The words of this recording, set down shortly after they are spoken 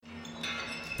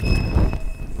I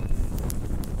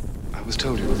was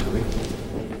told you were coming.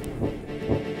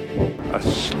 A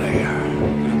slayer.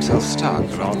 Himself stuck,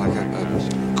 rather like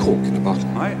a cork in a bottle.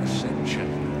 My ascension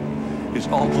is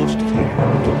almost here.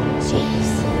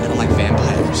 Jeez. I don't like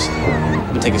vampires. I'm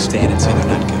gonna take a stand and say they're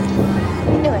not good.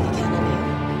 I feel like I kind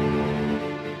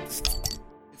of knew.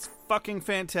 It's fucking I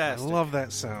fantastic. love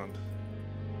that sound.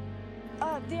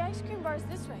 The ice cream bar's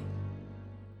this way.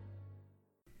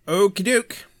 Okie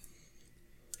doke.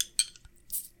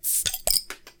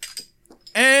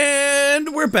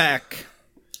 And we're back.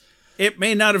 It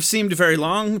may not have seemed very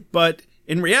long, but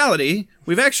in reality,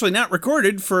 we've actually not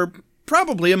recorded for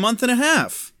probably a month and a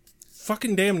half.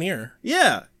 Fucking damn near.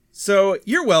 Yeah, so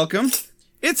you're welcome.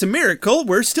 It's a miracle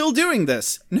we're still doing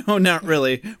this. No, not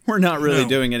really. We're not really No.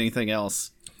 doing anything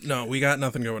else. No, we got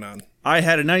nothing going on. I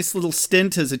had a nice little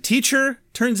stint as a teacher.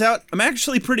 Turns out I'm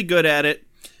actually pretty good at it.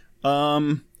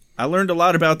 I learned a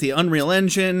lot about the Unreal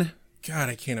Engine. God,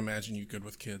 I can't imagine you good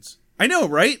with kids. I know,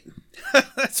 right?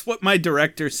 That's what my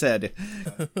director said.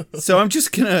 So I'm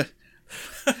just gonna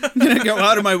go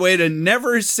out of my way to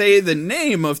never say the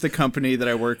name of the company that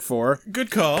I work for.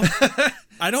 Good call.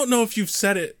 I don't know if you've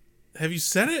said it. Have you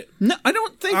said it? No, I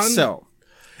don't think so.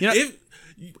 You know, If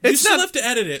you It's still not- have to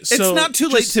edit it. it's So not too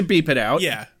late just- to beep it out.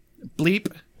 Yeah.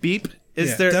 Bleep, beep.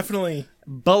 Is Yeah, there definitely?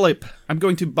 bullip? I'm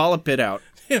going to bollop it out.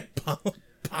 Yeah,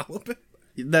 polyp.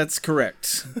 That's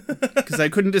correct. Because I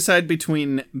couldn't decide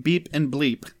between beep and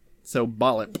bleep. So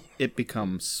bollop it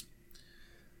becomes.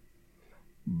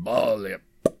 Bollop.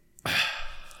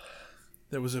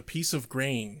 There was a piece of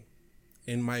grain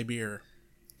in my beer.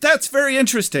 That's very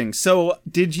interesting. So,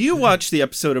 did you watch the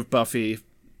episode of Buffy?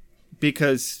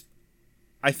 Because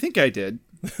I think I did.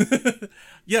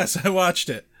 Yes, I watched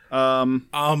it. How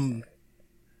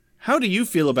do you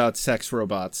feel about sex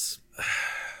robots?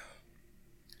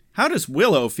 How does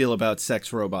Willow feel about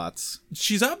sex robots?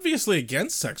 She's obviously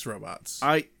against sex robots.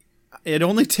 It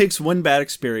only takes one bad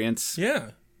experience.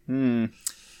 Yeah.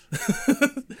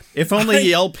 If only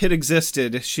Yell Pit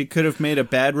existed, she could have made a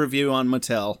bad review on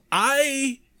Mattel.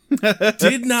 I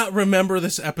did not remember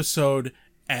this episode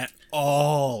at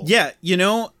all. Yeah, you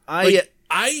know, If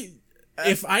I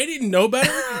didn't know better,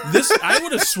 I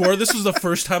would have swore this was the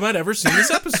first time I'd ever seen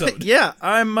this episode. Yeah,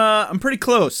 I'm pretty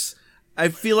close. I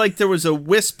feel like there was a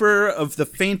whisper of the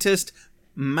faintest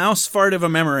mouse fart of a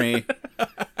memory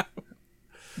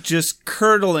just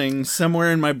curdling somewhere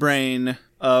in my brain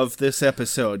of this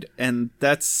episode. And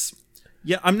that's...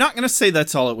 Yeah, I'm not going to say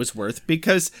that's all it was worth,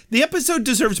 because the episode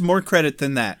deserves more credit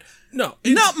than that. No,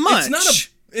 Not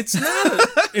much. It's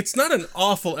not an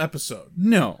awful episode.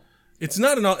 No. It's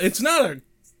not a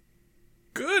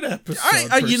good episode.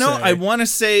 I want to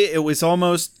say it was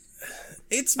almost...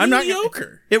 It's I'm not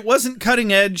mediocre. It wasn't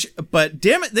cutting edge, but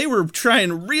damn it, they were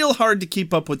trying real hard to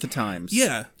keep up with the times.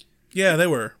 Yeah, they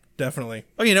were definitely.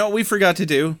 Oh, you know what we forgot to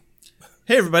do?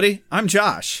 Hey, everybody, I'm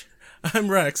Josh,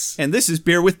 I'm Rex. and this is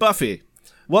Beer with Buffy.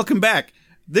 Welcome back.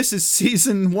 This is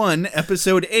Season 1,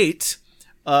 Episode 8.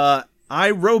 I,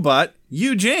 Robot,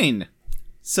 You, Jane.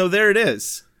 So there it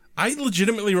is. I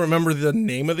legitimately remember the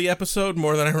name of the episode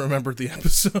more than I remembered the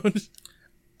episode.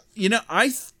 You know,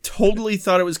 I totally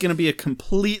thought it was going to be a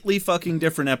completely fucking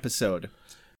different episode.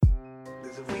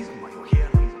 There's a reason why you're here.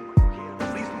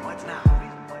 The reason why it's now.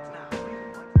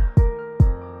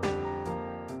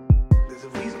 There's a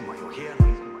reason why you're here.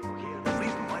 The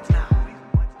reason why it's now.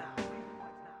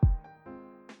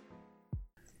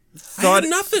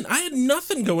 I had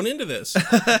nothing going into this.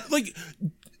 Like,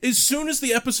 as soon as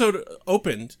the episode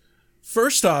opened,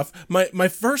 first off, my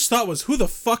first thought was, who the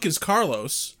fuck is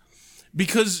Carlos?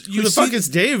 Because Who the fuck is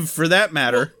Dave, for that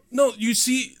matter? No, you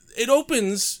see, it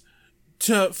opens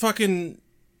to fucking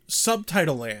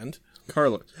subtitle land.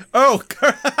 Carlos. Oh,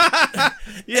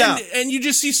 yeah. And you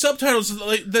just see subtitles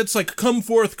that's like, come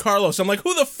forth, Carlos. I'm like,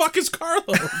 who the fuck is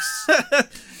Carlos?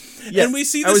 Yeah, And we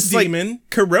see I this was demon. Like,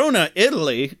 Corona,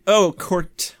 Italy. Oh,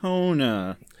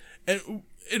 Cortona. And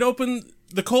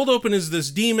the cold open is this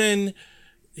demon.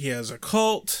 He has a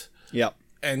cult. Yep.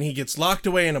 And he gets locked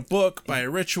away in a book by a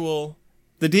ritual.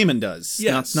 The demon does.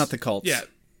 Yes. Not the cult.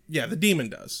 Yeah, the demon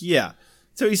does. Yeah.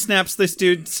 So he snaps this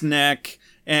dude's neck,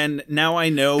 and now I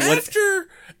know what...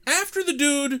 After the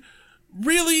dude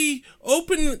really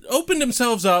opened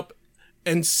himself up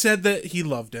and said that he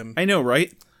loved him. I know,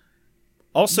 right?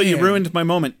 Also, you Man. ruined my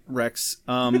moment, Rex.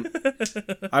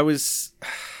 I was...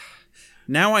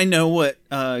 Now I know what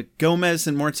Gomez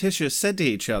and Morticia said to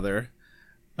each other.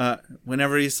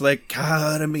 Whenever he's like,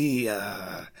 cara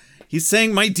mia. He's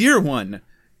saying, my dear one.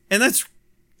 And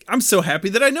I'm so happy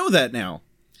that I know that now.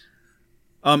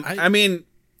 I mean,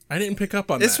 I didn't pick up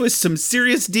on This that. was some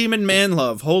serious demon man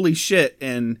love. Holy shit.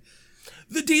 And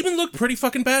The demon looked pretty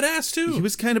fucking badass, too. he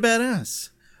was kind of badass.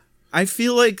 I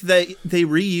feel like they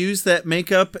reused that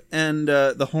makeup and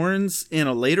the horns in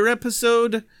a later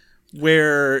episode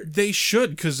where They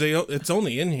should, because it's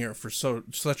only in here for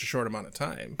such a short amount of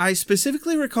time. I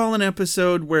specifically recall an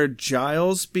episode where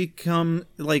Giles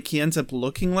he ends up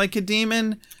looking like a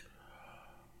demon.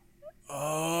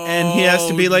 Oh, And he has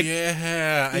to be like,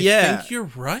 yeah, I Yeah. think you're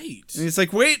right. and he's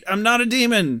like, wait, I'm not a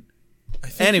demon. I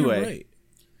think Anyway. you're right.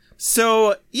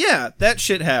 So, yeah, that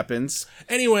shit happens.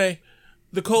 Anyway,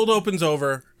 the cold open's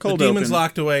over. Cold the demon's open.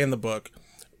 locked away in the book.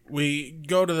 We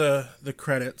go to the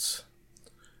credits.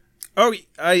 Oh,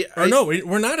 No,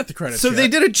 we're not at the credits So yet. they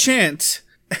did a chant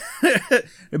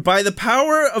by the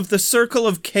power of the Circle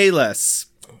of Kalos,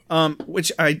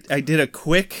 which I did a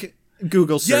quick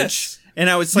Google search, Yes. and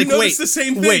I was You like, noticed wait, the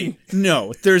same thing. wait,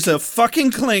 no, there's a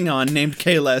fucking Klingon named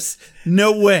Kalos.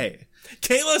 No way.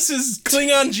 Kalos is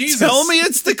Klingon Jesus. Tell me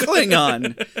it's the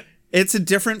Klingon. It's a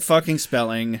different fucking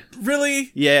spelling.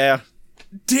 Really? Yeah,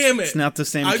 Damn it. it's not the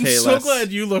same I'm Kalos. so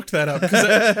glad you looked that up.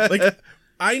 Because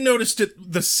I noticed it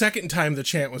the second time the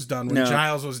chant was done when No.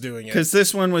 Giles was doing it. Because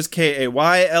this one was Kayless.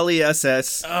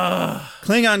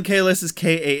 Klingon Kalos is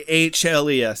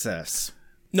Kahless.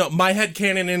 No, my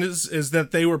headcanon is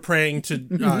that they were praying to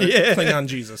Klingon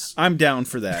Jesus. I'm down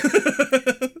for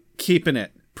that. Keeping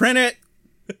it. Print it.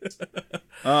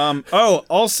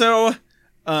 Also,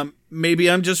 maybe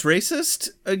I'm just racist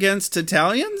against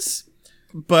Italians,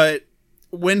 but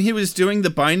when he was doing the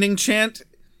binding chant,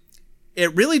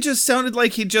 it really just sounded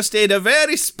like he just ate a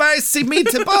very spicy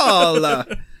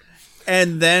meatball.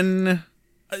 And then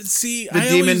See, the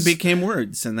demon became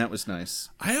words, and that was nice.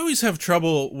 I always have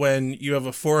trouble when you have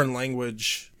a foreign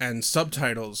language and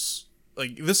subtitles.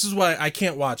 Like, this is why I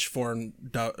can't watch foreign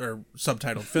or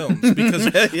subtitled films,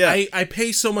 because Yeah. I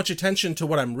pay so much attention to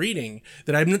what I'm reading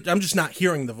that I'm just not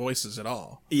hearing the voices at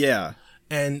all. Yeah.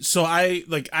 And so I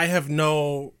have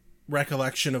no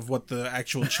recollection of what the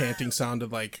actual chanting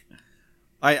sounded like.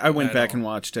 I went At back all. and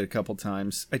watched it a couple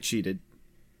times. I cheated.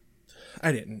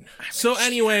 I didn't. So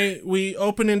anyway, we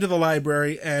open into the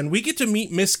library and we get to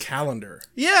meet Miss Calendar.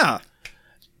 Yeah.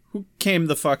 Who came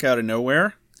the fuck out of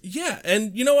nowhere Yeah,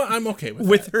 and you know what? I'm okay with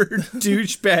with that. her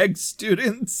douchebag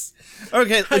students.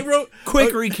 Okay, I wrote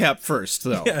quick recap first,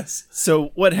 though. Yes.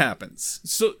 So what happens?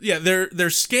 So yeah, they're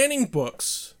scanning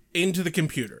books into the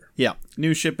computer. Yeah,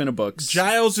 new shipment of books.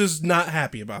 Giles is not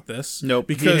happy about this. Nope,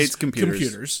 he because hates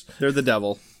computers. They're the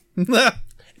devil.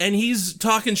 And he's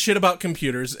talking shit about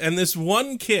computers, and this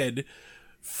one kid,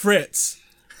 Fritz,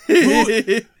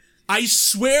 who I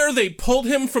swear they pulled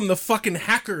him from the fucking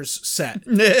Hackers set.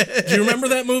 Do you remember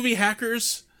that movie,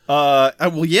 Hackers?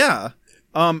 Well, yeah.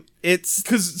 It's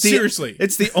 'Cause, the- seriously.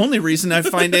 it's the only reason I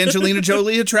find Angelina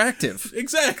Jolie attractive.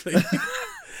 Exactly.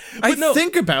 I no,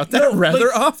 think about that rather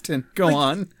like- often. Go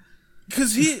on.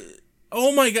 Because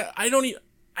oh my god, I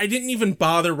didn't even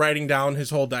bother writing down his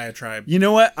whole diatribe. You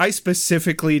know what? I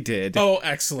specifically did. Oh,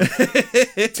 excellent.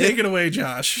 Take it away,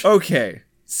 Josh. Okay,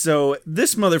 so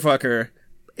this motherfucker,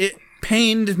 it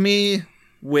pained me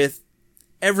with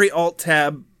every alt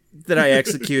tab that I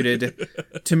executed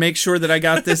to make sure that I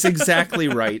got this exactly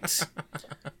right.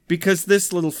 Because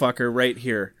this little fucker right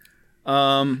here,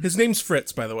 His name's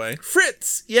Fritz, by the way.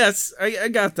 Fritz, yes, I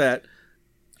got that.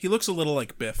 He looks a little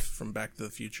like Biff from Back to the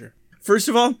Future. First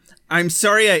of all, I'm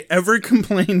sorry I ever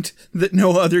complained that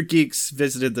no other geeks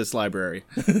visited this library.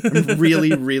 I'm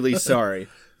really, really sorry.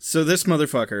 So this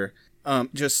motherfucker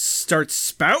just starts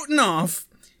spouting off.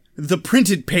 The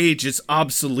printed page is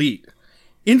obsolete.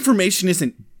 Information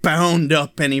isn't bound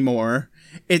up anymore.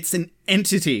 It's an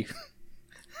entity.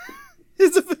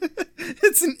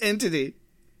 It's an entity.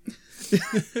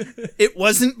 It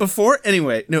wasn't before?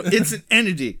 Anyway, no, it's an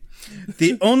entity.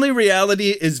 The only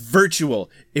reality is virtual.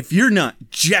 If you're not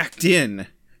jacked in,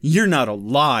 you're not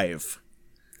alive.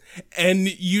 And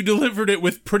you delivered it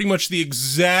with pretty much the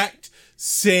exact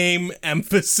same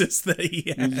emphasis that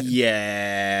he had.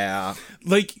 Yeah.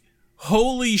 Like,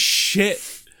 holy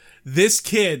shit. This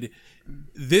kid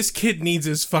needs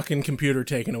his fucking computer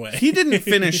taken away. He didn't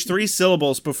finish 3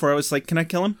 syllables before I was like, can I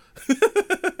kill him?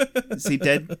 Is he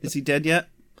dead? Is he dead yet?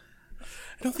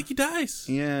 I don't think he dies.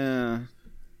 Yeah.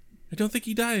 I don't think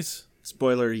he dies.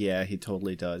 Spoiler, yeah, he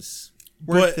totally does.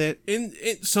 Worth But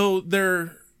it. so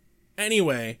they're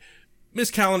anyway. Miss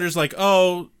Calendar's like,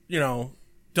 oh,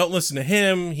 don't listen to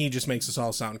him. He just makes us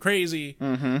all sound crazy.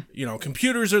 Mm-hmm.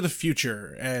 Computers are the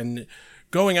future, and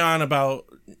going on about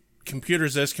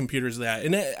computers this, computers that.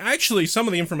 And actually, some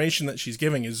of the information that she's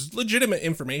giving is legitimate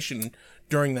information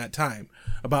during that time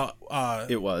about...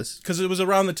 It was. Because it was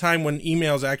around the time when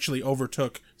emails actually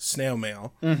overtook snail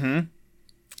mail. Mm-hmm.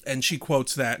 And she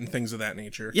quotes that and things of that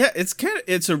nature. Yeah,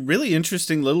 it's a really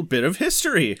interesting little bit of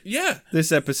history. Yeah.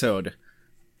 This episode.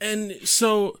 And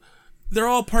so they're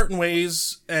all parting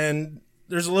ways, and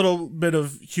there's a little bit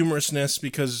of humorousness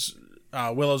because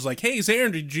Willow's like, hey,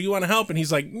 Xander, do you want to help? And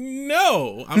he's like,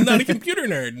 no, I'm not a computer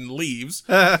nerd, and leaves.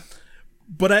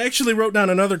 But I actually wrote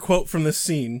down another quote from this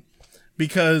scene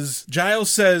because Giles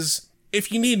says,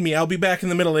 if you need me, I'll be back in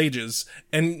the Middle Ages.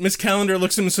 And Miss Calendar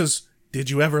looks at him and says, did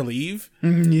you ever leave?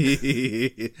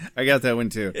 I got that one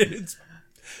too. It's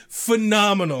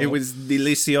phenomenal. It was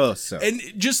delicioso. And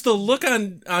just the look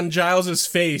on Giles's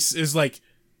face is like,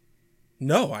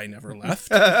 no, I never left.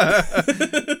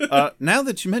 Now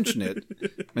that you mention it,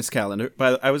 Miss Calendar,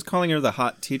 but I was calling her the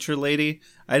hot teacher lady.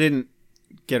 I didn't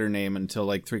get her name until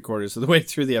like 3/4 of the way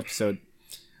through the episode.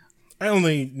 I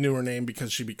only knew her name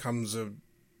because she becomes a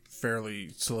fairly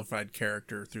solidified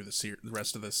character through the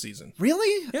rest of this season.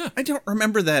 Really? Yeah. I don't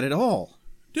remember that at all.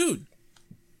 Dude,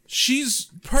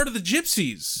 she's part of the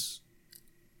Gypsies.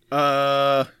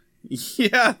 Yeah,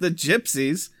 the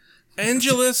Gypsies.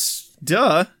 Angelus.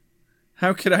 Duh.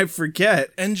 How could I forget?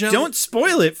 Don't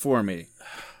spoil it for me.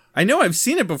 I know I've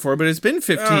seen it before, but it's been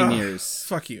 15 years.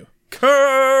 Fuck you.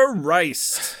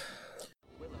 Christ.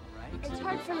 It's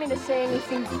hard for me to say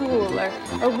anything cool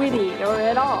or witty or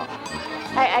at all.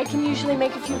 I can usually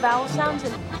make a few vowel sounds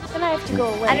and then I have to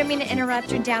go away. I don't mean to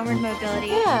interrupt your downward mobility.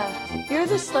 Yeah, you're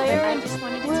the Slayer I and just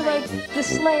wanted to we're tell like you. the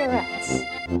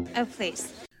Slayerettes. Oh,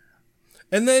 please.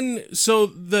 And then, so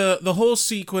the whole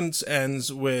sequence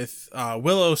ends with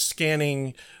Willow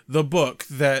scanning the book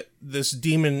that this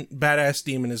badass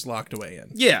demon is locked away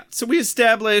in. Yeah, so we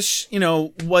establish,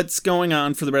 what's going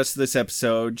on for the rest of this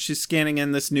episode. She's scanning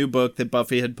in this new book that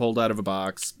Buffy had pulled out of a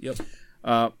box. Yep.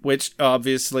 Which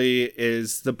obviously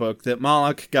is the book that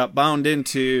Moloch got bound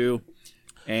into.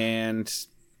 And...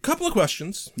 Couple of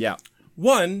questions. Yeah.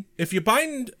 One, if you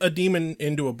bind a demon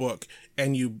into a book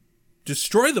and you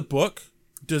destroy the book,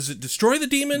 does it destroy the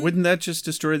demon? Wouldn't that just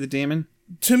destroy the demon?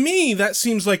 To me, that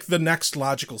seems like the next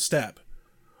logical step.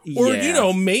 Or,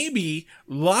 Yeah. Maybe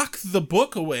lock the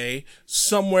book away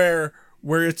somewhere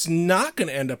where it's not going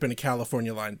to end up in a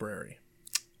California library.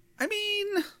 I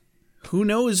mean, who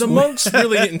knows? The monks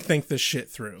really didn't think this shit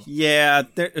through. Yeah,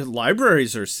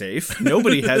 libraries are safe.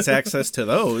 Nobody has access to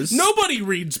those. Nobody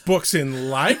reads books in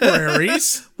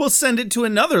libraries. We'll send it to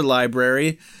another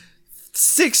library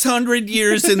 600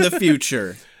 years in the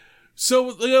future.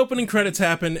 So the opening credits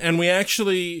happen, and we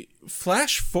actually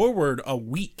flash forward a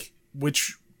week,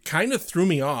 which kind of threw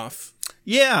me off.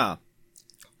 Yeah.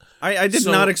 I did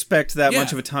not expect that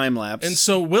much of a time lapse. And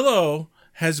so Willow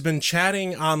has been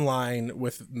chatting online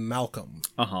with Malcolm.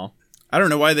 Uh-huh. I don't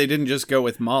know why they didn't just go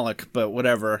with Moloch, but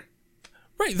whatever.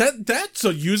 Right, that's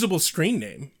a usable screen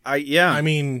name. Yeah. I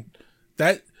mean,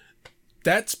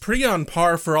 that's pretty on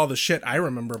par for all the shit I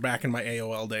remember back in my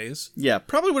AOL days. Yeah,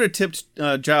 probably would have tipped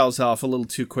Giles off a little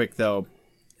too quick, though.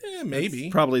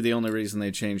 Maybe. Probably the only reason they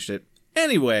changed it.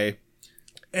 Anyway,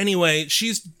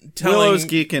 she's telling... Willow's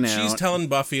geeking out. She's telling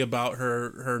Buffy about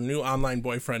her new online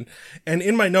boyfriend. And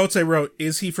in my notes I wrote,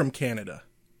 is he from Canada?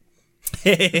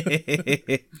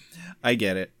 I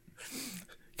get it.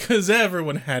 Because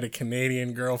everyone had a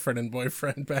Canadian girlfriend and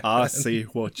boyfriend back I then. see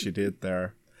what you did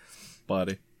there,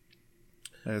 buddy.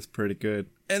 That's pretty good.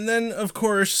 And then, of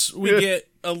course, we get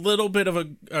a little bit of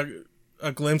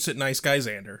a glimpse at Nice Guy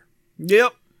Xander.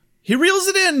 Yep. He reels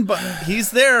it in, but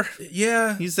he's there.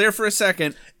 Yeah. He's there for a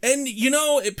second. And,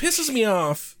 it pisses me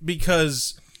off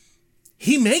because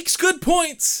he makes good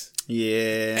points.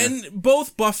 Yeah. And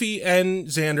both Buffy and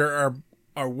Xander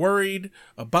are worried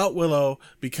about Willow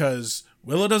because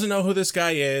Willow doesn't know who this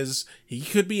guy is. He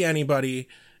could be anybody.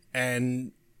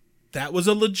 And that was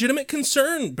a legitimate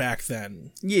concern back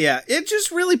then. Yeah, it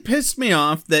just really pissed me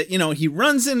off that, he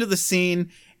runs into the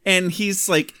scene and he's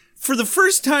like, for the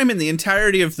first time in the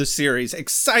entirety of the series,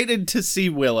 excited to see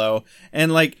Willow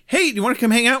and like, hey, do you want to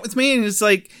come hang out with me? And he's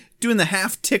like doing the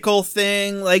half tickle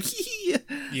thing, like,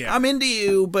 Yeah. I'm into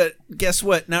you, but guess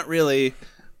what? Not really.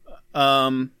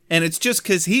 And it's just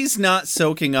because he's not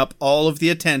soaking up all of the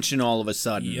attention all of a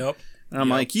sudden. Yep. And I'm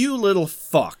like, you little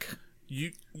fuck.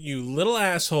 You little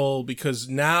asshole, because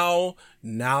now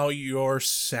you're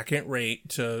second rate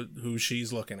to who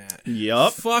she's looking at.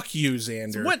 Yup. Fuck you,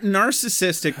 Xander. What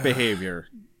narcissistic behavior.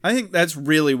 I think that's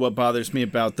really what bothers me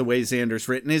about the way Xander's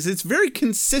written, is it's very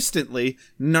consistently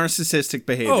narcissistic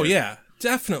behavior. Oh, yeah,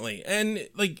 definitely. And,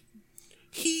 like,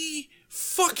 he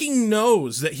fucking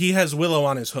knows that he has Willow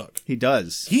on his hook. He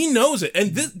does. He knows it.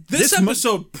 And this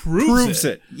episode proves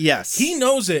it. Yes. He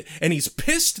knows it, and he's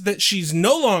pissed that she's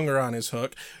no longer on his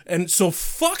hook, and so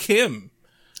fuck him.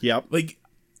 Yep. Like,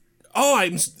 oh,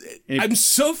 I'm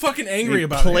so fucking angry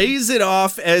about it. Plays it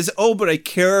off as, oh, but I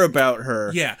care about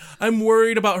her. Yeah, I'm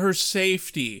worried about her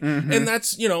safety. Mm-hmm. And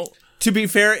that's, To be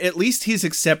fair, at least he's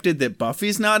accepted that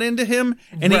Buffy's not into him,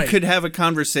 and Right. he could have a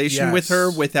conversation with Yes. her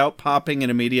without popping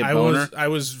an immediate boner. I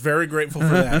was very grateful for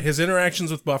that. His interactions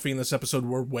with Buffy in this episode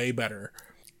were way better.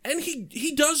 And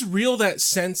he does reel that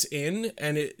sense in,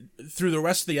 and through the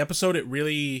rest of the episode, it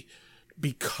really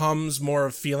becomes more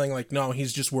of feeling like, no,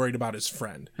 he's just worried about his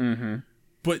friend. Mm-hmm.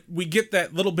 But we get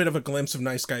that little bit of a glimpse of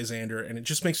nice guy Xander, and it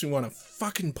just makes me want to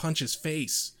fucking punch his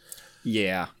face.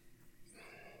 Yeah.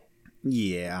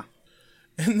 Yeah.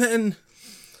 And then,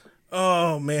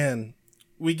 oh man,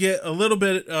 we get a little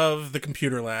bit of the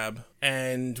computer lab,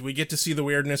 and we get to see the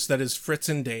weirdness that is Fritz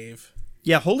and Dave.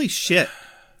 Yeah, holy shit.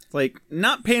 Like,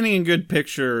 not painting a good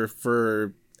picture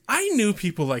for... I knew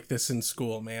people like this in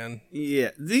school, man.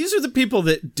 Yeah, these are the people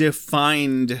that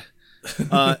defined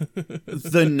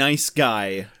the nice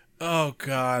guy. Oh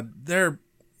god, they're...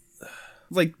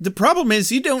 Like, the problem is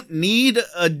you don't need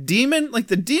a demon. Like,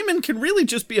 the demon can really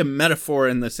just be a metaphor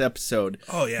in this episode.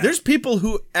 Oh, yeah. There's people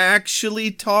who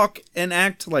actually talk and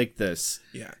act like this.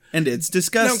 Yeah. And it's Now,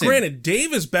 disgusting. granted,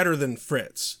 Dave is better than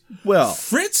Fritz. Well,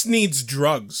 Fritz needs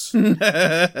drugs.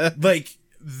 Like,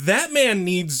 that man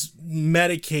needs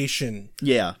medication.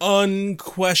 yeah.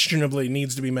 Unquestionably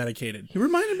needs to be medicated. He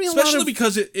reminded me a Especially lot of...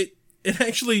 because it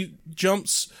actually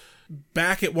jumps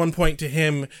back at one point to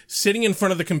him sitting in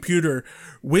front of the computer,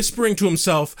 whispering to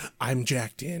himself, I'm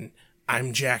jacked in.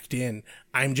 I'm jacked in.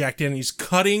 I'm jacked in. He's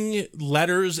cutting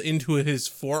letters into his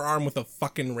forearm with a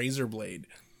fucking razor blade.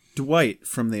 Dwight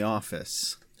from The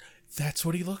Office. That's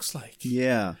what he looks like.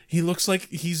 Yeah. He looks like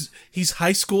he's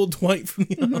high school Dwight from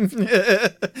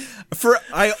the Office.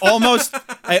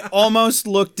 I almost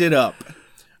looked it up.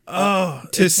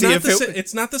 To see if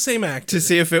it's not the same actor. to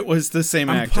see if it was the same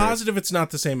I'm actor. positive it's not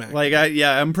the same actor. Like,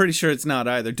 I'm pretty sure it's not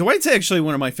either. Dwight's actually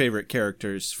one of my favorite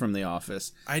characters from The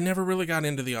Office. I never really got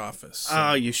into The Office. So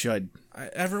Oh, you should.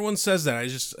 everyone says that.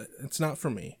 It's not for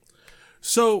me.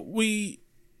 So we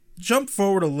jump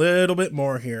forward a little bit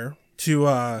more here to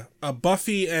a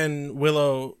Buffy and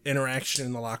Willow interaction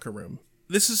in the locker room.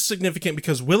 This is significant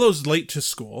because Willow's late to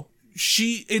school.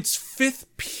 It's fifth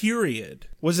period.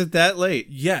 Was it that late?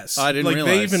 Yes. I didn't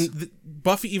realize.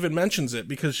 Buffy even mentions it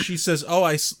because she says, oh,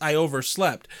 I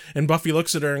overslept. And Buffy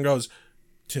looks at her and goes,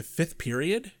 to fifth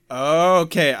period? Oh,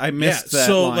 okay. I missed that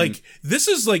so line. like, this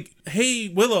is like, hey,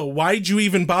 Willow, why'd you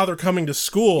even bother coming to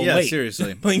school Yeah, late?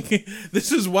 seriously. Like,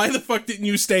 this is why the fuck didn't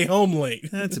you stay home late?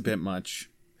 That's a bit much.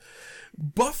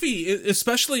 Buffy,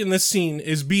 especially in this scene,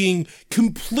 is being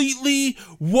completely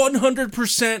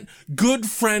 100% good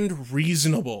friend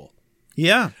reasonable.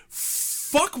 Yeah.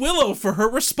 Fuck Willow for her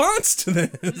response to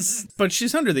this. But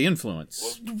she's under the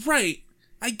influence. Right.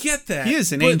 I get that. He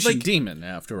is an But, ancient like, demon,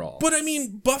 after all. But I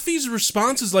mean, Buffy's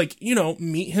response is like,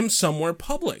 meet him somewhere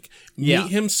public. Yeah.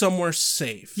 Meet him somewhere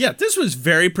safe. Yeah, this was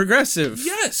very progressive.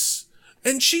 Yes.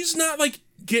 And she's not like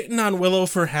getting on Willow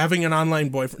for having an online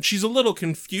boyfriend. She's a little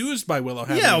confused by Willow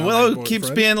having Yeah, an Willow online keeps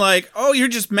boyfriend. being like, oh, you're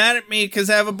just mad at me because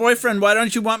I have a boyfriend. Why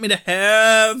don't you want me to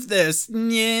have this?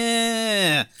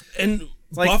 Yeah. And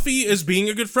Like- Buffy is being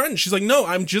a good friend. She's like, no,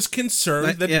 I'm just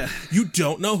concerned that yeah. you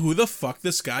don't know who the fuck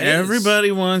this guy is.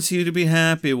 Everybody wants you to be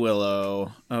happy,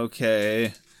 Willow.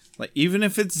 Okay. Like, even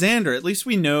if it's Xander, at least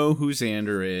we know who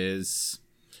Xander is.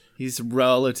 He's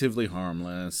relatively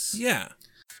harmless. Yeah.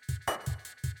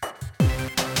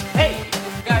 Hey,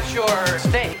 got your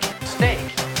steak.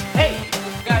 Hey,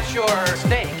 got your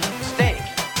steak.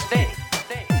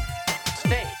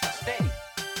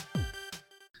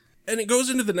 And it goes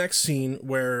into the next scene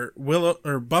where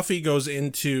Buffy goes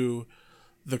into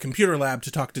the computer lab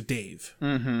to talk to Dave.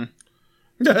 Mm-hmm.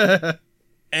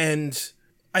 And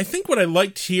I think what I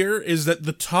liked here is that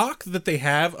the talk that they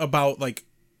have about, like,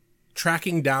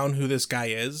 tracking down who this guy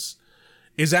is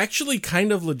actually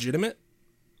kind of legitimate.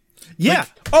 Yeah.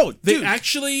 Like, they dude.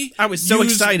 actually I was so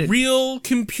use excited. real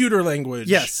computer language.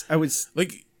 Yes, I was.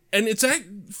 Like, and it's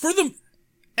for the...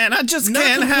 And I just Not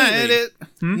can't hide completely. it.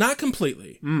 Not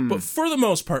completely, but for the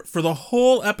most part, for the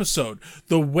whole episode,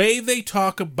 the way they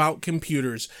talk about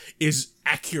computers is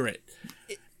accurate.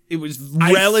 It was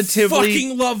relatively. I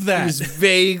fucking love that. It was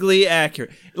vaguely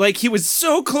accurate. Like, he was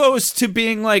so close to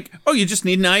being like, oh, you just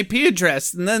need an IP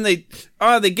address. And then they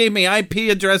gave me IP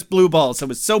address blue balls. I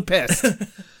was so pissed.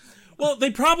 Well,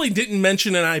 they probably didn't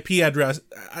mention an IP address.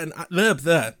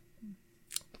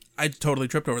 I totally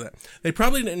tripped over that. They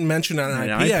probably didn't mention an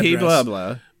IP IP address. blah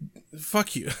blah.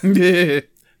 Fuck you. Do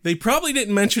They probably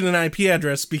didn't mention an IP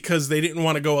address because they didn't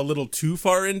want to go a little too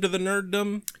far into the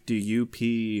nerddom. you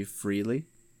pee freely?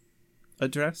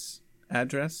 Address? I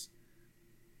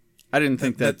didn't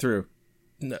think that through.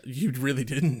 No, you really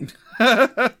didn't.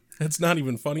 That's not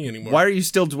even funny anymore. Why are you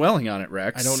still dwelling on it,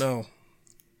 Rex? I don't know.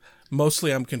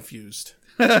 Mostly I'm confused.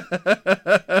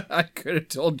 I could have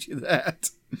told you that.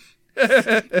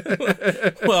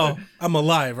 Well, I'm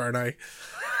alive, aren't I?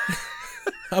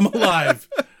 I'm alive.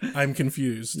 I'm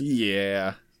confused.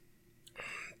 Yeah.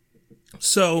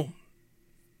 So,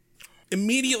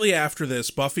 immediately after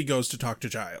this, Buffy goes to talk to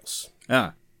Giles.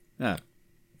 Ah.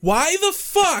 Why the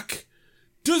fuck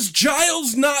does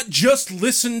Giles not just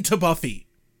listen to Buffy?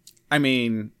 I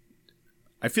mean,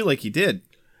 I feel like he did.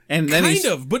 And then Kind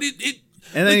of, but it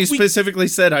And then like, he specifically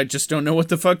said, I just don't know what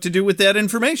the fuck to do with that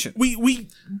information.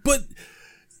 But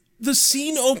the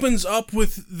scene opens up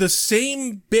with the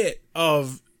same bit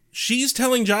of she's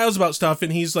telling Giles about stuff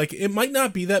and he's like, it might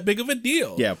not be that big of a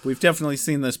deal. Yeah, we've definitely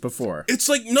seen this before. It's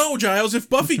like, no, Giles, if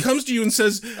Buffy comes to you and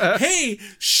says, hey,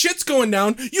 shit's going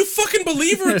down, you fucking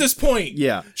believe her at this point.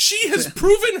 Yeah. She has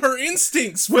proven her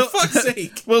instincts, for fuck's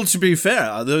sake. Well, to be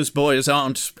fair, those boys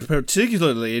aren't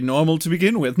particularly normal to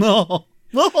begin with. No.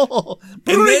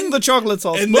 Bring the chocolate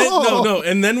sauce. And then, no.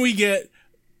 And then we get,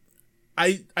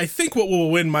 I think what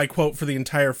will win my quote for the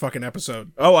entire fucking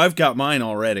episode. Oh, I've got mine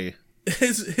already.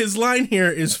 His line here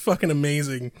is fucking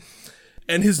amazing.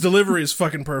 And his delivery is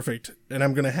fucking perfect. And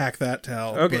I'm gonna hack that to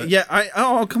hell. Okay, but-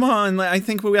 yeah, come on. I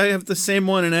think I have the same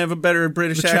one and I have a better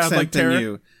British The childlike accent than terror?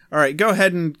 you. All right, go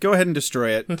ahead and destroy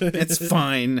it. It's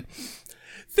fine.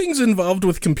 Things involved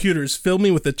with computers fill me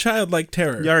with a childlike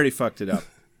terror. You already fucked it up.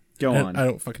 Go on. I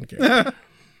don't fucking care.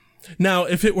 Now,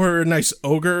 if it were a nice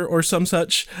ogre or some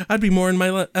such, I'd be more in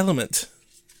my element.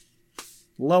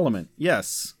 Lulliment,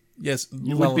 yes. Yes,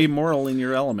 You would be moral in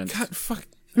your element. God, fuck.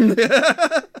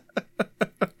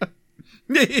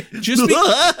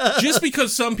 Just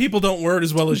because some people don't word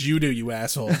as well as you do, you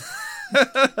asshole.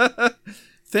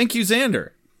 Thank you,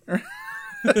 Xander.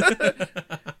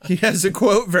 He has a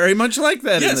quote very much like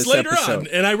that in Yes, this later episode. on,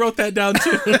 and I wrote that down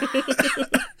too.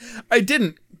 I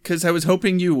didn't, because I was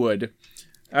hoping you would.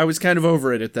 I was kind of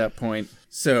over it at that point.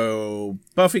 So,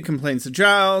 Buffy complains to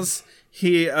Giles.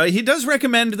 He does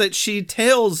recommend that she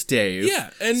tails Dave. Yeah,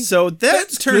 and so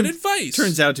that's good advice.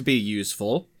 Turns out to be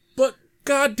useful. But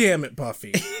god damn it,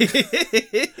 Buffy. Way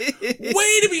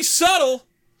to be subtle.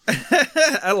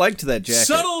 I liked that jacket.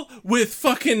 Subtle with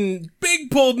fucking big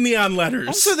bold neon letters.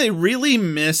 Also, they really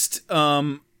missed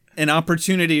an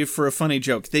opportunity for a funny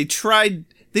joke. They tried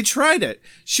it.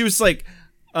 She was like,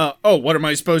 oh, what am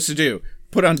I supposed to do?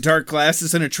 Put on dark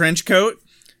glasses and a trench coat?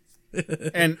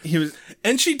 And he was...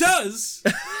 And she does.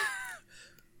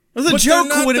 Well, the but joke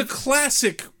they're not would the have...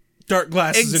 classic dark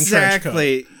glasses and trench coat.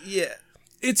 Exactly. Yeah.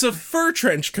 It's a fur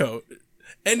trench coat.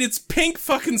 And it's pink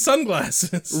fucking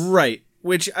sunglasses. Right.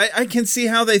 Which I can see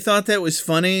how they thought that was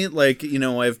funny. Like, you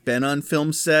know, I've been on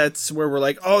film sets where we're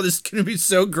like, oh, this is going to be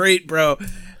so great, bro.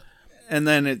 And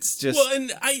then it's just... Well,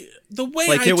 and the way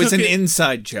like I it was took an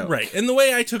inside joke. Right. And the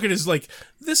way I took it is like,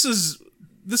 this is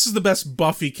the best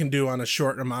Buffy can do on a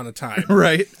short amount of time.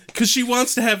 Right. Because she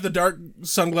wants to have the dark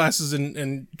sunglasses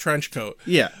and trench coat.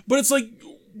 Yeah. But it's like,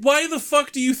 why the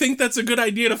fuck do you think that's a good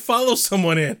idea to follow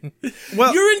someone in?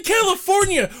 Well, you're in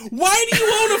California. Why do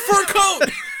you own a fur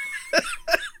coat?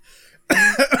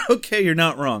 Okay, you're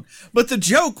not wrong. But the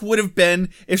joke would have been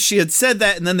if she had said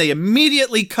that and then they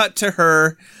immediately cut to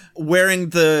her wearing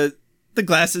the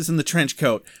glasses and the trench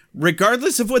coat.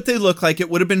 Regardless of what they look like, it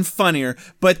would have been funnier,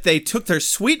 but they took their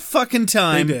sweet fucking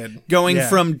time They did. going Yeah.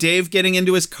 from Dave getting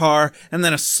into his car and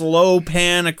then a slow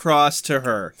pan across to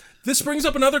her. This brings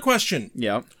up another question.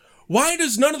 Yeah. Why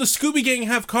does none of the Scooby Gang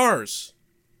have cars?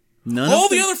 None All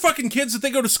of the other fucking kids that they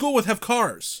go to school with have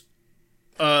cars.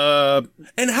 Uh,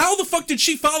 And how the fuck did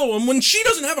she follow him when she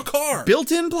doesn't have a car?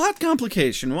 built-in plot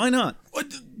complication. Why not?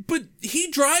 But he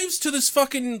drives to this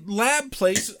fucking lab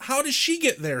place. How does she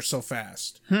get there so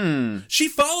fast? She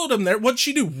followed him there. What'd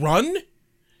she do? Run?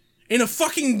 In a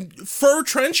fucking fur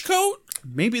trench coat?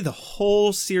 Maybe the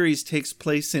whole series takes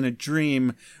place in a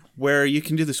dream where you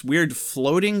can do this weird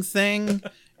floating thing.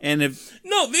 And if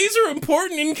No, these are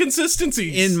important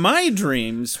inconsistencies. in my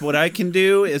dreams, what I can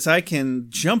do is I can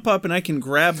jump up and I can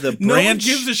grab the no one branch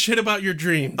gives a shit about your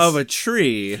dreams. of a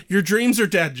tree. Your dreams are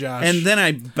dead, Josh. And then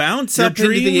I bounce Your up into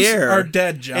the dreams air. are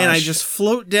dead, Josh. And I just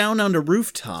float down onto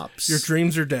rooftops. Your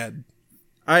dreams are dead.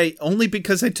 Only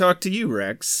because I talked to you,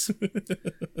 Rex.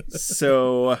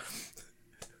 So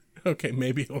Okay,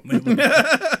 maybe only a little.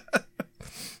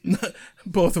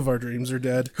 Both of our dreams are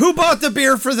dead. Who bought the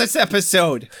beer for this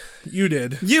episode? You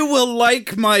did. You will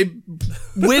like my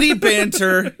witty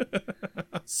banter.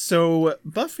 So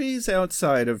Buffy's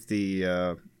outside of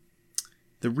the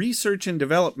research and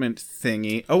development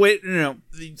thingy. Oh wait, no.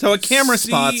 So a camera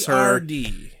spots her.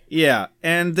 CRD. Yeah,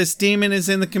 and this demon is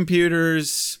in the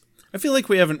computers. I feel like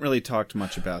we haven't really talked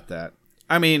much about that.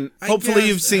 I mean, hopefully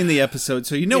you've seen the episode,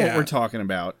 so you know what we're talking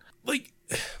about. Like,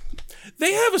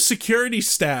 they have a security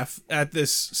staff at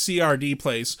this CRD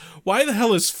place. Why the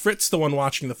hell is Fritz the one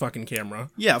watching the fucking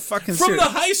camera? Yeah, fucking From serious. the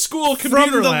high school computer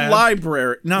From the lab.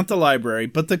 library. Not the library,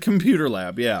 but the computer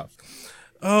lab, yeah.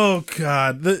 Oh,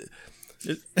 God.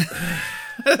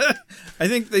 I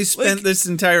think they spent this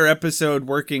entire episode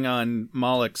working on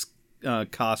Moloch's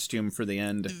costume for the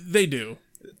end. They do.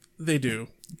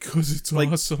 Because it's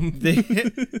awesome.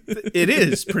 It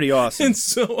is pretty awesome. It's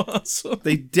so awesome.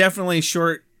 They definitely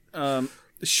shorted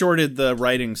the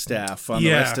writing staff on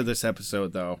the rest of this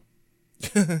episode, though.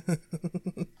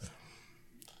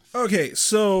 Okay,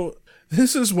 so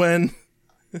this is when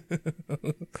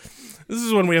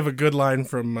we have a good line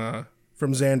from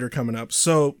Xander coming up.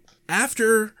 So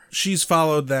after she's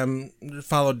followed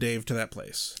Dave to that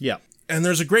place. Yeah. And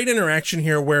there's a great interaction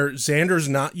here where Xander's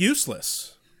not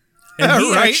useless. And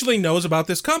he Right. actually knows about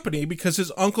this company because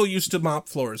his uncle used to mop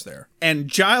floors there. And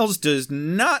Giles does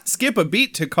not skip a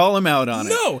beat to call him out on it.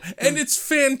 No, and it's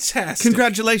fantastic.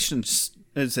 Congratulations,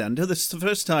 Xander. This is the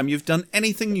first time you've done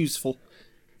anything useful.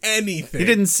 Anything. He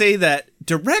didn't say that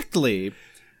directly.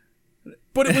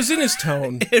 But it was in his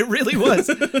tone. It really was.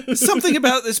 Something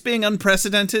about this being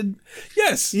unprecedented.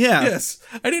 Yes. Yeah. Yes.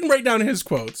 I didn't write down his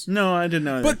quotes. No, I didn't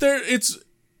know. But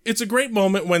it's a great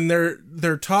moment when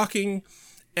they're talking,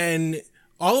 and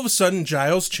all of a sudden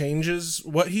Giles changes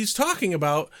what he's talking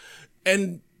about,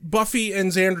 and Buffy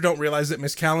and Xander don't realize that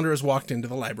Miss Calendar has walked into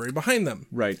the library behind them.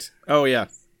 Right. Oh, yeah.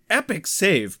 Epic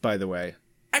save, by the way.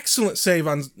 Excellent save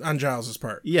on Giles'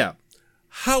 part. Yeah.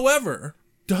 However,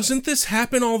 doesn't this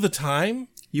happen all the time?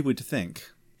 You would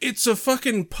think. It's a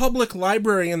fucking public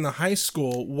library in the high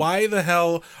school. Why the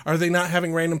hell are they not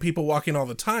having random people walk in all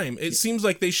the time? It seems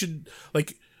like they should,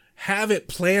 like, have it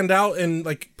planned out and,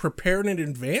 like, prepared in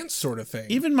advance sort of thing.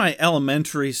 Even my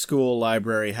elementary school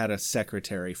library had a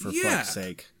secretary, for fuck's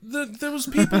sake. There was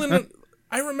people in it.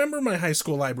 I remember my high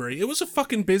school library. It was a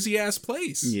fucking busy-ass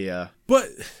place. Yeah. But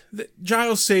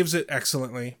Giles saves it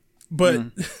excellently. But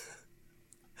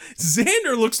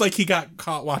Xander looks like he got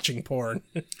caught watching porn.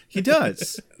 He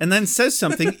does. And then says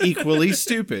something equally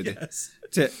stupid. Yes.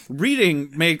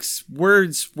 Reading makes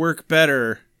words work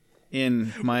better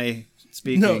in my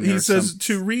speaking. No, he or says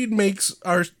to read makes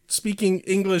our speaking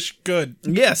English good.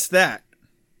 Yes, that.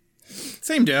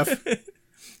 Same diff.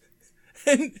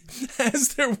 And as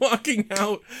they're walking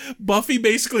out, Buffy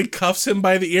basically cuffs him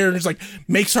by the ear and is like,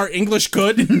 makes our English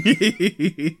good?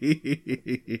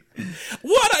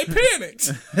 What? I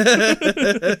panicked!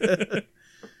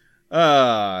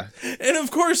 And of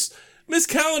course, Miss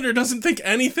Calendar doesn't think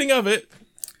anything of it.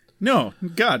 No,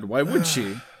 God, why would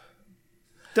she?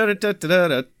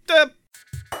 Da-da-da-da-da-da.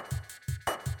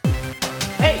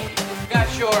 Hey,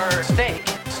 got your steak,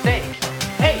 steak.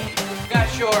 Hey,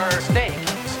 got your steak,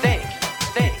 steak,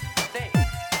 steak, steak,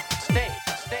 steak,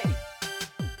 steak.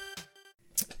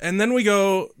 And then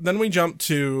we jump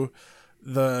to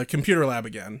the computer lab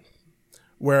again,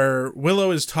 where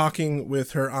Willow is talking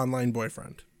with her online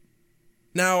boyfriend.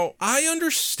 Now, I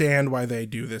understand why they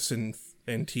do this in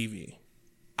TV.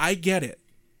 I get it.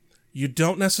 You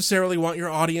don't necessarily want your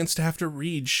audience to have to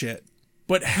read shit.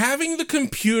 But having the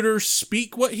computer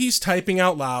speak what he's typing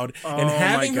out loud and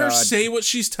having her say what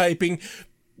she's typing,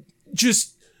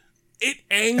 it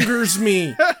angers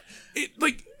me.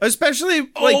 Especially,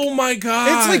 oh my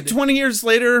God. It's like 20 years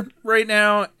later right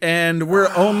now, and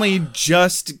we're only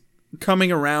just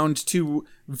coming around to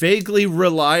vaguely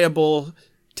reliable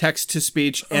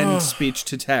text-to-speech and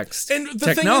speech-to-text And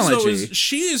the technology. thing is, though,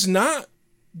 she is not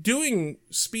doing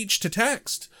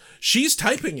speech-to-text. She's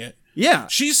typing it. Yeah.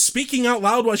 She's speaking out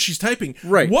loud while she's typing.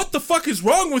 Right. What the fuck is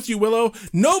wrong with you, Willow?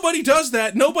 Nobody does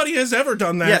that. Nobody has ever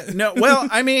done that. Yeah, no, well,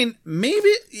 I mean,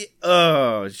 maybe,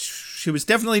 she was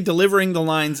definitely delivering the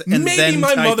lines and Maybe then my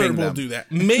typing mother them. will do that.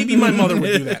 Maybe my mother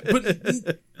would do that.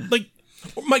 But, like,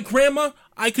 my grandma,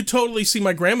 I could totally see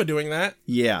my grandma doing that.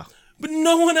 Yeah. But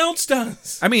no one else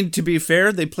does. I mean, to be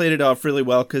fair, they played it off really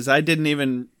well, because I didn't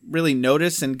even really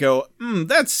notice and go,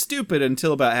 that's stupid,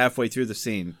 until about halfway through the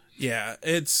scene. Yeah,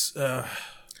 it's...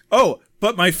 Oh,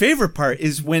 but my favorite part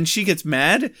is when she gets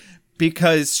mad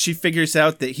because she figures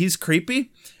out that he's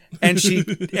creepy, and she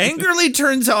angrily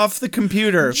turns off the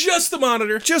computer. Just the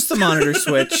monitor. Just the monitor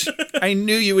switch. I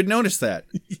knew you would notice that.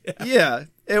 Yeah.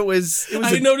 It was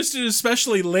I noticed it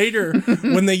especially later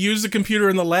when they use the computer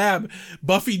in the lab.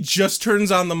 Buffy just turns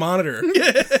on the monitor.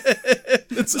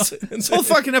 It's whole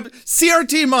fucking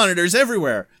CRT monitors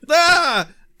everywhere. Ah!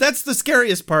 That's the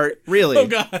scariest part, really. Oh,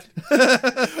 God.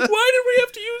 Why did we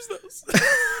have to use those?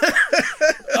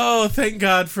 Oh, thank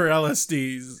God for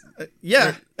LSDs.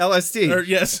 Yeah, LSD. Or,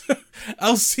 yes,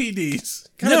 LCDs.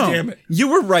 God damn it. You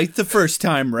were right the first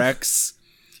time, Rex.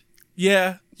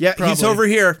 Yeah. Yeah, probably. He's over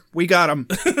here. We got him.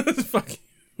 Fuck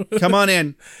you. Come on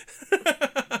in.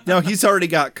 No, he's already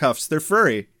got cuffs. They're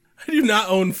furry. I do not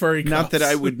own furry cuffs. Not that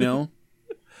I would know.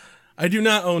 I do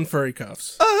not own furry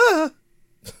cuffs.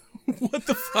 What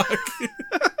the fuck?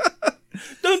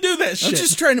 Don't do that shit. I'm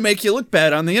just trying to make you look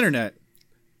bad on the internet.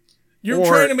 You're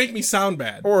trying to make me sound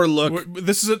bad. Or look.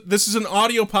 This is an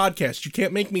audio podcast. You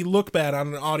can't make me look bad on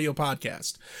an audio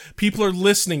podcast. People are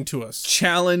listening to us.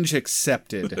 Challenge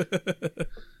accepted.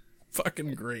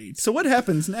 Fucking great. So what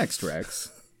happens next,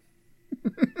 Rex?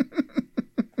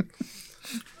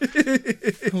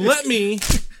 Let me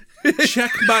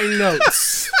check my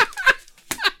notes.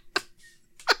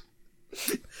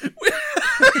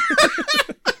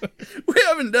 We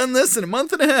haven't done this in a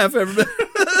month and a half, everybody.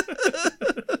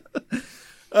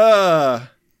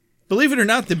 Believe it or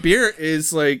not, the beer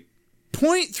is like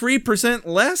 0.3%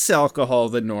 less alcohol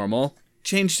than normal.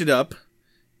 Changed it up.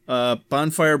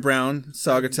 Bonfire Brown,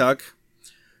 Saugatuck.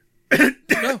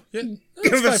 No, yeah,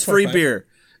 Give us free beer.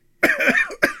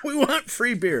 We want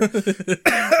free beer.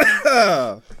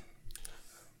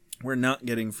 We're not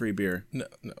getting free beer. No,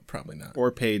 probably not.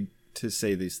 Or paid to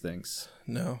say these things.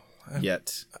 No.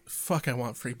 Yet. Fuck, I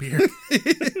want free beer.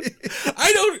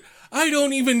 I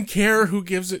don't even care who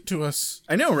gives it to us.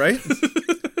 I know, right?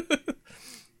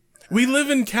 We live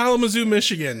in Kalamazoo,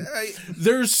 Michigan.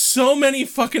 There's so many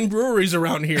fucking breweries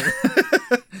around here.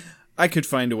 I could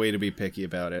find a way to be picky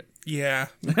about it. Yeah.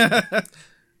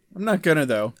 I'm not gonna,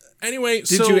 though. Anyway,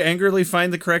 Did you angrily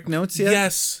find the correct notes yet?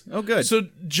 Yes. Oh, good. So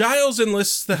Giles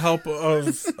enlists the help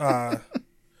of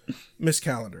Miss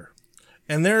Calendar.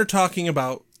 And they're talking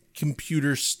about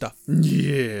computer stuff.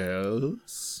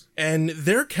 Yes. And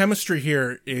their chemistry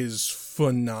here is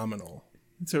phenomenal.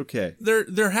 It's okay.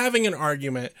 They're having an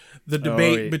argument, the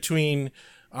debate between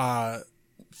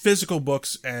physical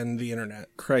books and the internet.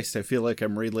 Christ, I feel like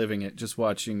I'm reliving it just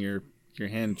watching your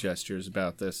hand gestures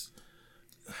about this.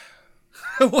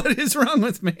 What is wrong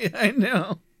with me? I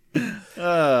know.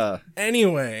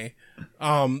 Anyway,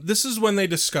 this is when they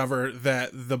discover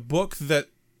that the book that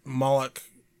Moloch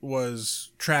was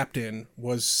trapped in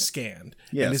was scanned.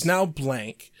 Yes. And is now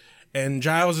blank. And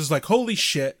Giles is like, holy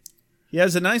shit. He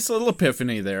has a nice little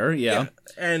epiphany there, yeah.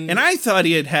 And I thought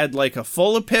he had like a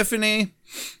full epiphany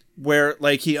where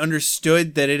like he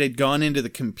understood that it had gone into the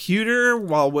computer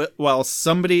while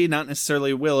somebody, not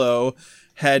necessarily Willow,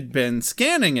 had been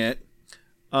scanning it.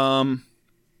 No,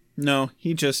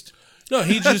 he just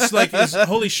like,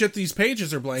 holy shit, these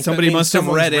pages are blank. Somebody must have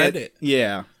read someone's it.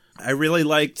 Yeah. I really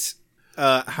liked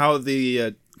how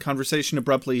the conversation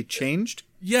abruptly changed.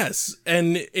 Yes,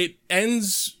 and it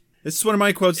ends... This is one of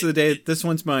my quotes of the day. This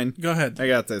one's mine. Go ahead. I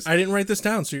got this. I didn't write this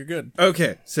down, so you're good.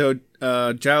 Okay, so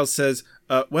Giles says,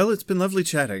 well, it's been lovely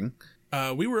chatting.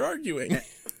 We were arguing.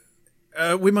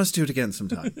 We must do it again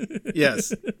sometime.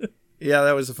 Yes. Yeah,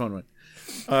 that was a fun one.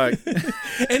 And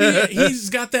he's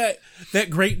got that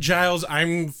great Giles,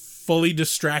 I'm fully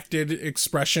distracted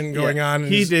expression going on.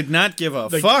 He did not give a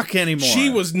fuck anymore.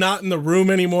 She was not in the room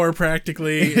anymore,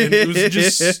 practically. And it was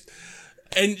just...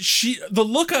 And the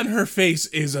look on her face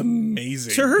is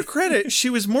amazing. To her credit, she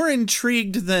was more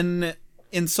intrigued than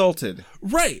insulted.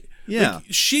 Right. Yeah. Like,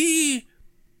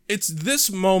 it's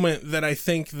this moment that I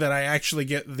think that I actually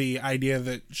get the idea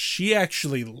that she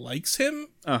actually likes him.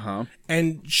 Uh-huh.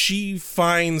 And she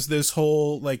finds this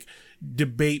whole, like,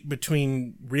 debate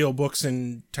between real books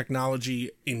and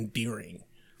technology endearing.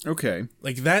 Okay.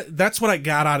 Like, that's what I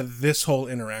got out of this whole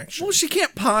interaction. Well, she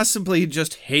can't possibly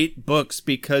just hate books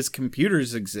because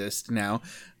computers exist now.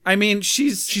 I mean,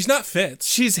 she's not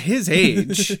Fitz. She's his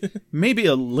age, maybe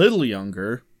a little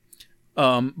younger.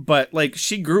 But like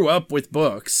she grew up with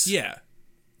books. Yeah.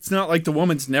 It's not like the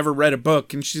woman's never read a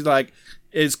book and she's like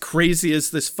as crazy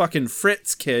as this fucking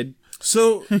Fritz kid.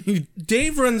 So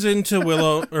Dave runs into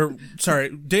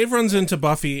Dave runs into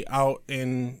Buffy out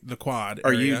in the quad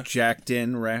area. Are you jacked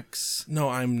in, Rex? No,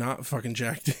 I'm not fucking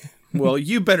jacked in. Well,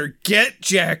 you better get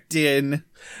jacked in.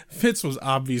 Fitz was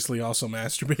obviously also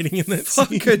masturbating in that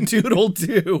scene. Fuck a doodle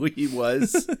do, he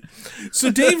was.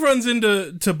 So Dave runs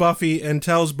into Buffy and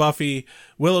tells Buffy,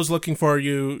 Willow's looking for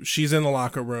you. She's in the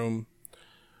locker room.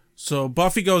 So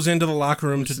Buffy goes into the locker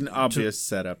room. It's an obvious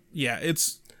setup. Yeah,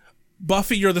 it's...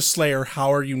 Buffy, you're the Slayer.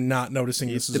 How are you not noticing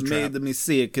this is a trap? Made me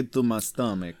sick to my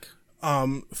stomach.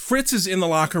 Fritz is in the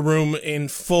locker room in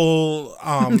full,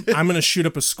 I'm gonna shoot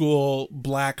up a school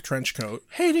black trench coat.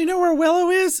 Hey, do you know where Willow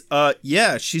is?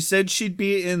 Yeah, she said she'd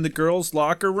be in the girls'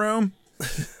 locker room.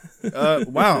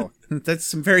 Wow. That's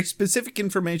some very specific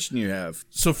information you have.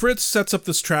 So Fritz sets up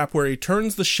this trap where he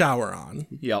turns the shower on.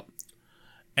 Yep.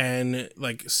 And,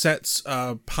 like, sets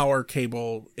a power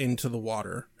cable into the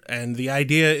water. And the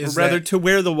idea is to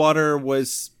where the water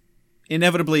was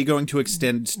inevitably going to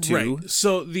extend to. Right.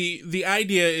 So the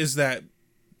idea is that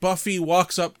Buffy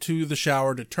walks up to the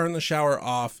shower to turn the shower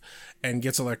off and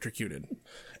gets electrocuted.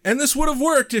 And this would have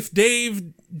worked if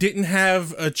Dave didn't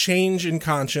have a change in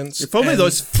conscience. If only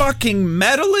those fucking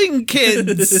meddling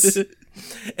kids.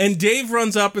 And Dave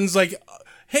runs up and's like,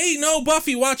 hey, no,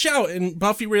 Buffy, watch out. And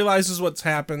Buffy realizes what's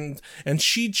happened, and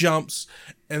she jumps,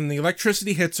 and the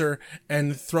electricity hits her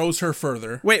and throws her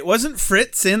further. Wait, wasn't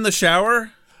Fritz in the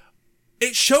shower?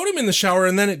 It showed him in the shower,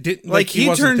 and then it didn't. Like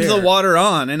he turned there. the water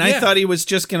on, and I thought he was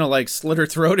just going to, like, slit her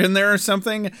throat in there or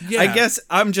something. Yeah. I guess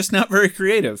I'm just not very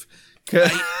creative.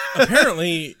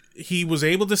 Apparently, he was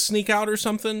able to sneak out or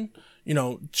something. You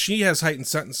know, she has heightened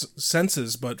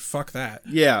senses, but fuck that.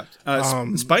 Yeah,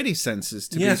 Spidey senses,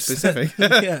 to be specific.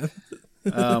 Yeah.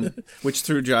 Which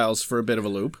threw Giles for a bit of a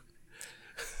loop.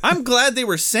 I'm glad they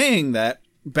were saying that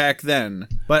back then.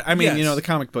 But, I mean, you know, the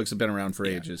comic books have been around for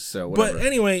ages, so whatever. But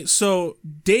anyway, so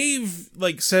Dave,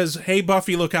 like, says, hey,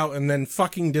 Buffy, look out, and then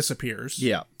fucking disappears.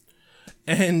 Yeah.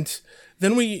 And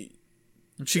then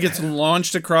she gets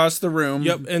launched across the room.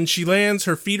 Yep, and she lands,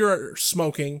 her feet are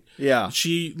smoking. Yeah.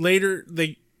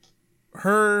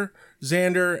 Her,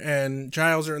 Xander, and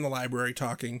Giles are in the library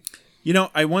talking. You know,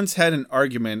 I once had an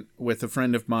argument with a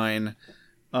friend of mine,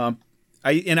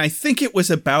 I think it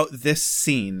was about this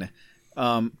scene,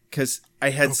 because I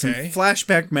had some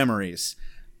flashback memories,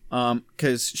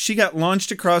 because she got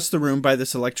launched across the room by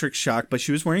this electric shock, but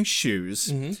she was wearing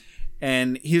shoes,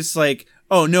 and he's like,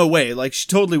 oh, no way, like, she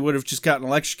totally would have just gotten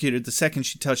electrocuted the second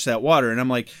she touched that water, and I'm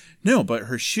like, no, but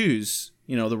her shoes,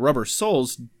 you know, the rubber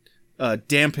soles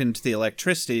dampened the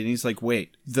electricity, and he's like,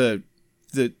 wait, the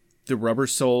rubber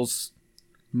soles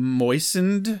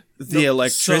moistened the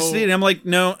electricity? And I'm like,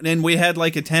 no. And we had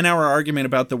like a 10-hour argument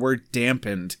about the word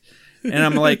dampened. And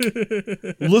I'm like,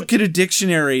 look at a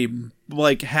dictionary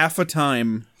like half a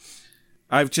time.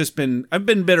 I've been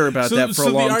bitter about that for a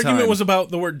long time. So the argument was about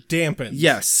the word dampened.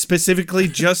 Yes, specifically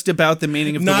just about the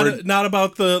meaning of the word. Not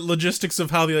about the logistics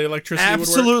of how the electricity would work.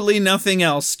 Absolutely nothing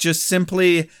else. Just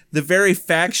simply the very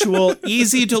factual,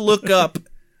 easy to look up,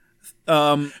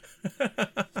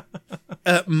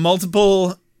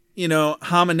 multiple, you know,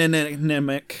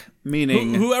 homonymic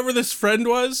meaning. Whoever this friend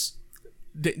was,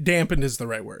 dampened is the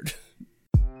right word.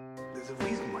 There's a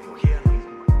reason why you're here.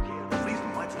 The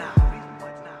reason why it's now.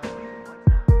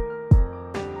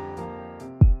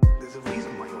 There's a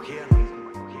reason why you're here.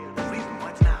 The reason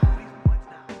why it's now.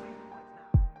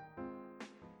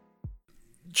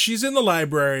 She's in the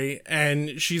library,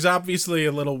 and she's obviously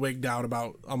a little wigged out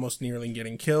about almost nearly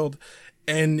getting killed.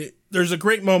 And there's a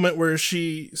great moment where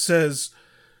she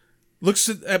looks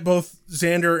at both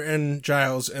Xander and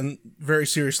Giles and very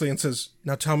seriously and says,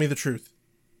 now tell me the truth.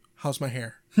 How's my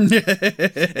hair? And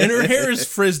her hair is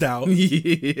frizzed out. And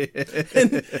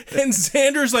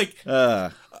Xander's like,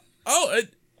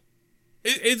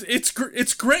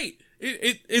 it's great.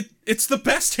 It's the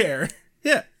best hair.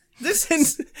 Yeah.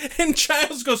 And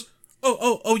Giles goes,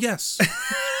 oh yes.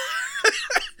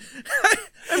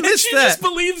 I missed she that. just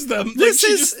believes them.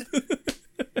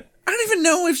 I don't even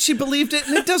know if she believed it,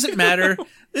 and it doesn't matter.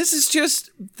 This is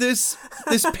just this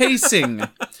pacing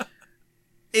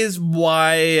is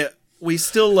why we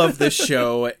still love this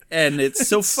show, and it's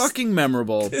so fucking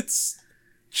memorable. It's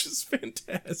just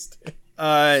fantastic.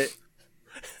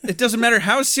 It doesn't matter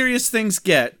how serious things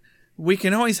get. We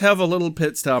can always have a little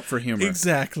pit stop for humor.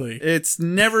 Exactly. It's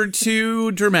never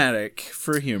too dramatic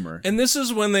for humor. And this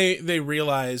is when they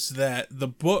realize that the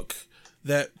book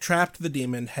that trapped the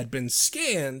demon had been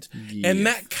scanned, and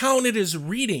that counted as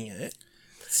reading it.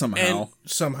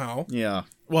 Somehow. Yeah.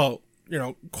 Well, you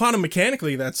know, quantum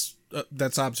mechanically, that's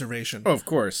observation. Oh, of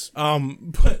course.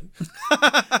 But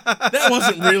that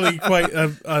wasn't really quite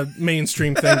a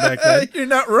mainstream thing back then. You're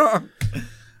not wrong.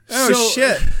 Oh,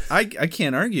 shit. I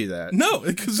can't argue that. No,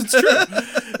 because it's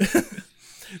true.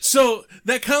 So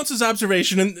that counts as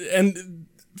observation, and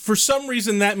for some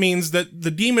reason that means that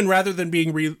the demon, rather than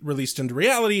being released into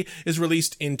reality, is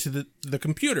released into the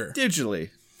computer.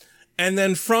 Digitally. And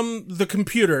then from the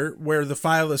computer, where the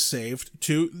file is saved,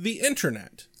 to the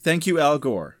internet. Thank you, Al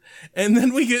Gore. And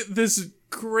then we get this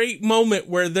great moment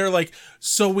where they're like,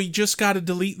 so we just got to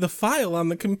delete the file on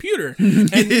the computer. And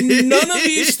none of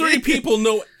these three people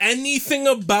know anything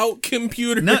about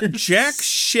computers. Not jack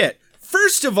shit.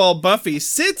 First of all, Buffy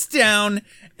sits down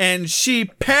and she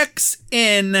pecks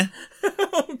in,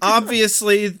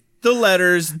 obviously, the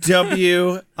letters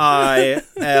W-I-L-L-O-W.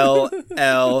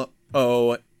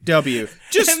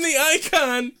 And the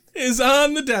icon is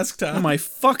on the desktop. My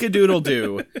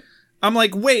fuck-a-doodle-doo. I'm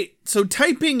like, wait, so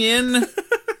typing in...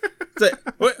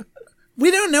 what?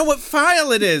 We don't know what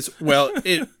file it is. Well,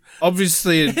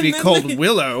 obviously it'd be called they-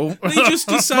 Willow. They just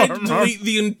decide to delete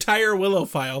the entire Willow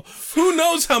file. Who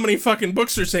knows how many fucking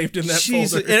books are saved in that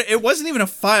Jesus, folder? it wasn't even a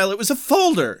file, it was a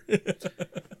folder.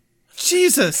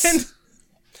 Jesus. And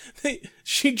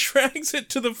she drags it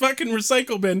to the fucking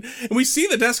recycle bin, and we see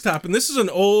the desktop, and this is an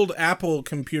old Apple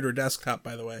computer desktop,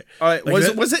 by the way. Like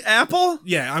was it Apple?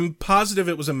 Yeah, I'm positive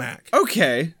it was a Mac.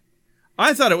 Okay.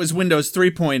 I thought it was Windows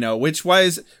 3.0,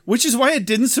 which is why it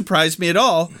didn't surprise me at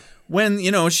all when,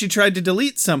 she tried to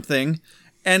delete something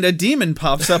and a demon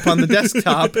pops up on the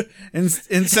desktop and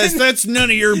says, that's none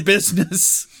of your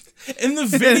business. And the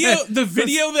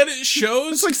video that it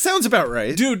shows, It's sounds about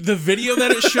right. dude, the video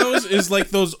that it shows is like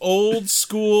those old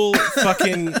school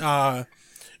fucking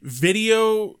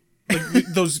video, like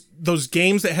those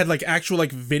games that had like actual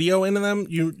video into them.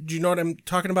 Do you know what I'm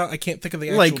talking about? I can't think of the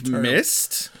actual term.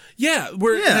 Myst? Yeah,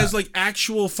 where it Yeah. has like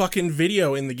actual fucking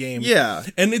video in the game. Yeah.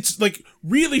 And it's like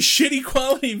really shitty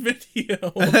quality video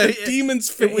of the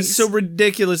demon's face. It was so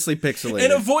ridiculously pixelated.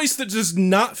 and a voice that does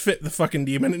not fit the fucking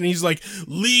demon, and he's like,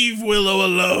 "Leave Willow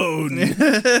alone."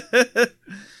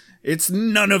 It's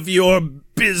none of your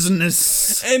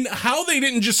business. And how they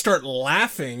didn't just start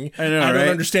laughing, I know, don't right?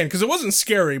 understand, because it wasn't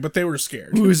scary, but they were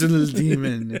scared. Who's a little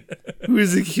demon?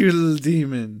 Who's a cute little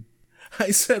demon?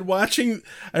 I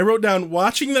wrote down,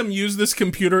 watching them use this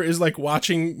computer is like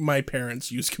watching my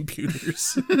parents use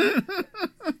computers.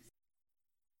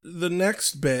 The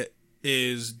next bit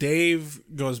is Dave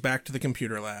goes back to the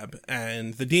computer lab,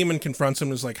 and the demon confronts him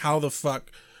and is like, how the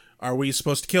fuck are we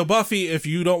supposed to kill Buffy if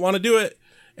you don't want to do it?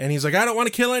 And he's like, I don't want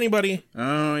to kill anybody.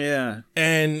 Oh, yeah.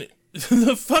 And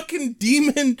the fucking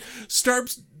demon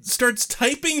starts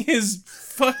typing his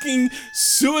fucking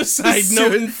suicide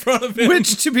note in front of him.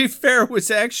 Which, to be fair, was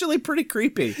actually pretty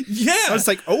creepy. Yeah. I was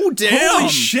like, oh, damn. Holy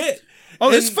shit. Oh,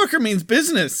 this And- fucker means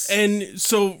business. And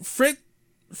so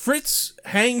Fritz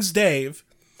hangs Dave.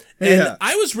 And Yeah.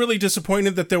 I was really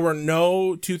disappointed that there were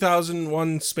no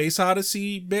 2001 Space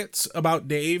Odyssey bits about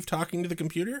Dave talking to the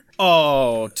computer.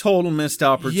 Oh, total missed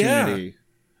opportunity.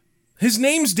 His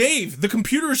name's Dave. The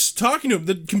computer's talking to him.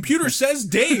 The computer says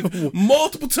Dave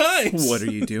multiple times. What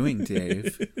are you doing,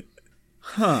 Dave?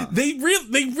 They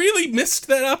really missed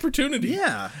that opportunity.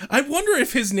 Yeah. I wonder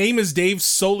if his name is Dave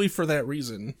solely for that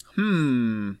reason.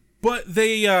 But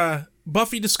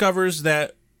Buffy discovers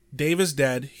that Dave is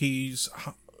dead. He's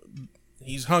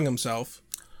hung himself.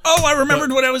 Oh, I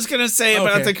remembered what I was going to say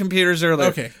about Okay. the computers earlier.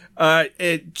 Okay.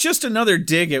 Just another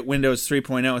dig at Windows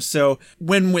 3.0. So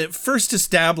when we first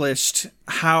established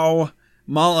how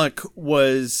Moloch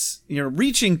was,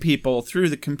 reaching people through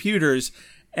the computers,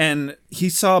 and he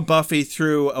saw Buffy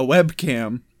through a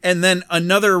webcam, and then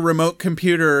another remote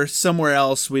computer somewhere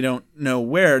else, we don't know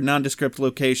where, nondescript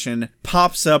location,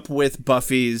 pops up with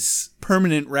Buffy's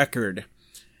permanent record.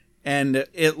 And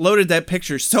it loaded that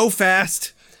picture so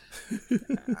fast.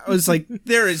 I was like,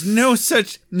 there is no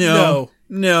such... No.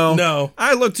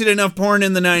 I looked at enough porn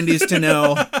in the 90s to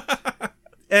know.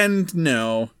 And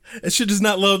no. It should just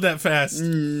not load that fast.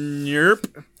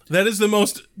 Yerp. That is the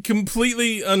most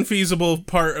completely unfeasible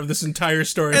part of this entire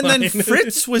storyline. And then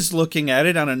Fritz was looking at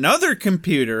it on another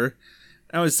computer.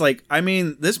 I was like,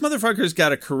 this motherfucker's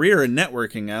got a career in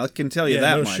networking. I can tell you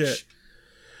that no much. shit.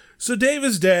 So Dave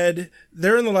is dead.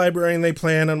 They're in the library and they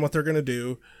plan on what they're going to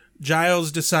do.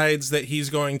 Giles decides that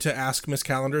he's going to ask Miss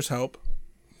Calendar's help.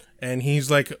 And he's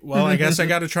like, well, I guess I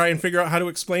got to try and figure out how to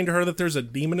explain to her that there's a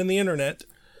demon in the internet.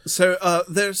 So,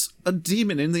 there's a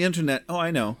demon in the internet. Oh,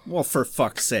 I know. Well, for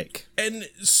fuck's sake. And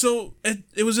so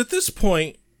it was at this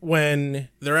point when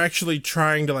they're actually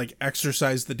trying to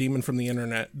exorcise the demon from the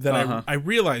internet that I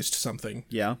realized something.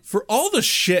 Yeah. For all the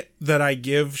shit that I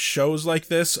give shows like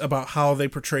this about how they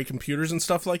portray computers and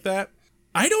stuff like that,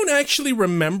 I don't actually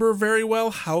remember very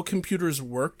well how computers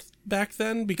worked back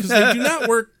then, because they do not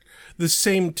work the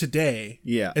same today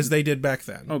as they did back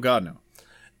then. Oh, God, no.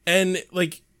 And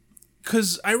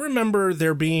because I remember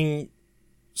there being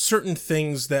certain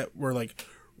things that were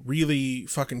really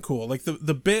fucking cool. Like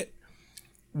the bit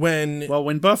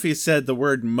when Buffy said the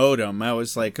word modem, I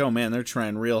was like, oh man, they're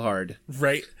trying real hard.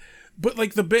 Right. But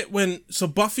the bit when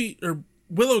Buffy, or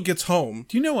Willow gets home.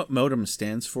 Do you know what modem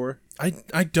stands for?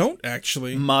 I don't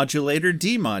actually. Modulator,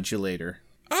 demodulator.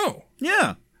 Oh,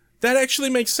 Yeah. that actually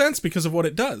makes sense because of what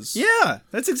it does. Yeah,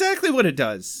 that's exactly what it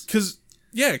does. Because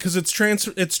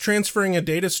it's transferring a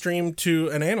data stream to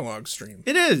an analog stream,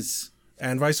 It is.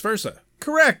 and vice versa.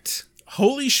 Correct.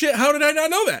 Holy shit! How did I not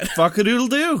know that?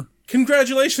 Fuck-a-doodle-doo.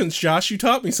 Congratulations, Josh! You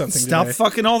taught me something Stop today.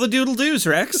 fucking all the doodle-doos,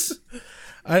 Rex.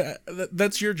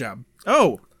 That's your job.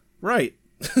 Oh, right.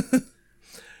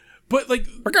 But like,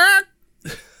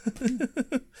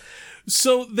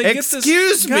 so they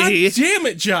Excuse get this. me. God damn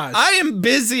it, Josh! I am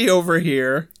busy over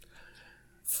here.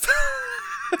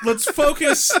 Let's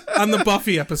focus on the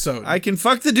Buffy episode. I can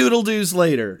fuck the doodle-doos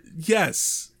later.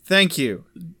 Yes, Thank you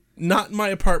not in my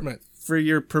apartment. for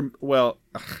your...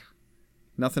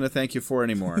 nothing to thank you for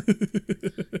anymore.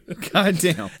 God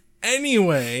damn.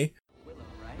 Anyway,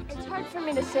 It's hard for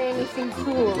me to say anything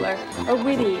cool or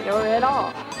witty or at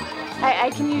all.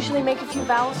 I can usually make a few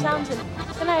vowel sounds and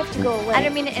then I have to go away. I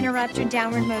don't mean to interrupt your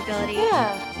downward mobility.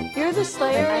 Yeah, you're the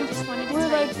Slayer I and just wanted to we're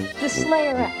tell like you. the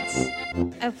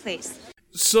Slayerettes. Oh, please.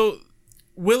 so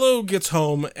Willow gets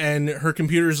home and her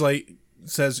computer's like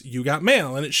says, "You got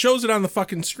mail," and it shows it on the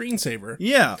fucking screensaver.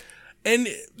 Yeah. And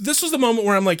this was the moment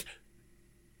where I'm like,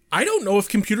 I don't know if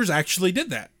computers actually did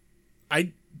that.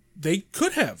 They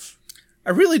could have.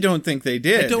 I really don't think they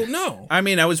did. I don't know. I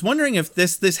mean, I was wondering if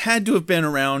this had to have been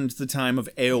around the time of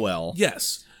AOL.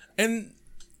 Yes. And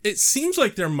it seems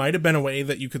like there might have been a way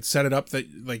that you could set it up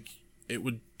that like it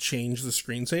would change the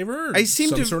screensaver or I seem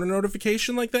some to- sort of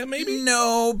notification like that maybe.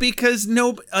 No, because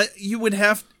nobody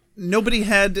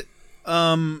had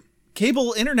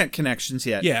cable internet connections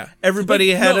yet. Yeah.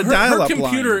 Everybody But had no, a dial-up Her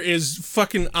computer line. is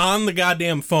fucking on the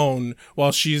goddamn phone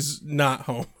while she's not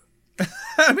home.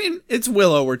 I mean, it's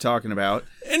Willow we're talking about.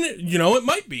 And it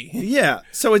might be. Yeah,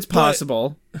 so it's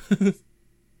possible.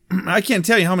 I can't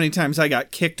tell you how many times I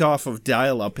got kicked off of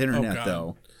dial-up internet, God.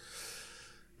 though.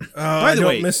 By the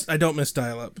way- I don't miss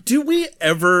dial-up. Do we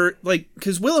ever,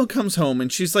 because Willow comes home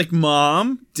and she's like,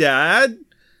 Mom, Dad,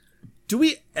 do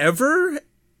we ever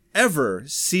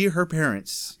see her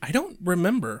parents? I don't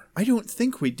remember. I don't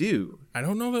think we do. I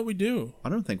don't know that we do. I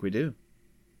don't think we do.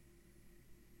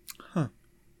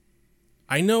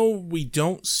 I know we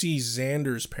don't see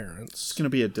Xander's parents. It's going to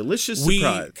be a delicious We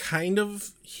surprise. kind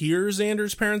of hear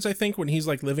Xander's parents, I think, when he's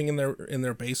like living in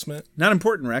their basement. Not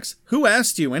important, Rex. Who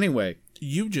asked you anyway?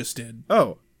 You just did.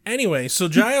 Oh, Anyway, so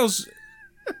Giles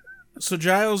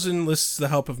enlists the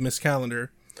help of Miss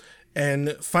Calendar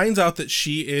and finds out that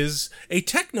she is a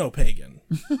techno-pagan.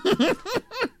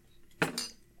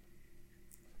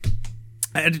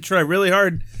 I had to try really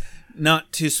hard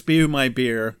not to spew my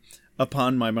beer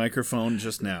upon my microphone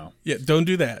just now. Yeah, don't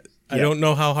do that. I Yeah. don't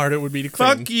know how hard it would be to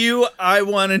clean. Fuck you. I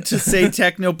wanted to say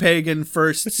techno-pagan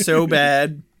first so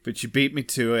bad, but you beat me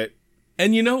to it.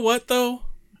 And you know what, though?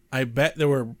 I bet there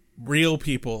were real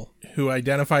people who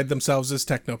identified themselves as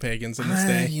techno-pagans in this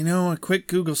day. A quick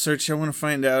Google search, I want to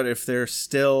find out if they're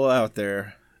still out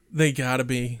there. They gotta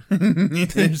be.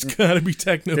 There's gotta be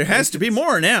techno-pagans. There has to be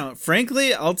more now.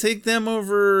 Frankly, I'll take them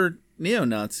over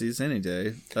neo-Nazis any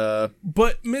day.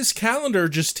 But Miss Calendar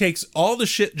just takes all the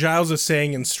shit Giles is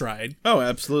saying in stride. Oh,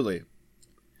 absolutely.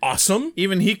 Awesome.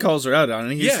 Even he calls her out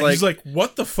on it. He's like,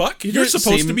 what the fuck? You're didn't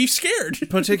supposed seem- to be scared.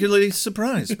 particularly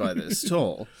surprised by this at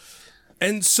all.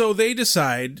 And so they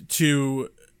decide to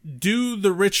do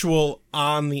the ritual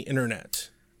on the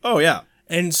internet. Oh, yeah.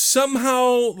 And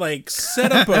somehow,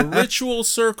 set up a ritual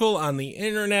circle on the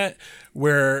internet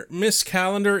where Miss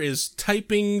Calendar is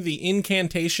typing the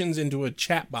incantations into a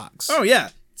chat box. Oh, yeah.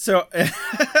 So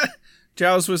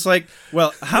Giles was like,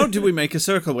 well, how do we make a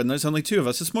circle when there's only two of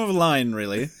us? It's more of a line,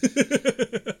 really.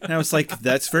 And I was like,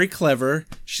 that's very clever.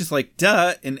 She's like,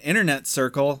 duh, an internet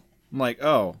circle. I'm like,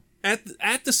 oh.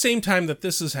 At the same time that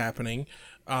this is happening,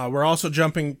 we're also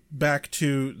jumping back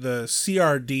to the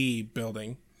CRD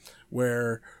building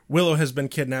where Willow has been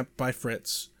kidnapped by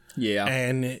Fritz. Yeah.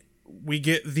 And we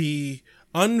get the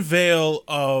unveil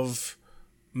of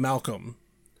Malcolm,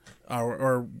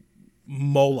 or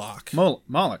Moloch.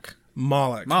 Moloch.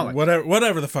 Moloch. Moloch.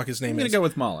 Whatever the fuck his name I'm going is. to go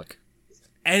with Moloch.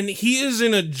 And he is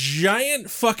in a giant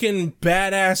fucking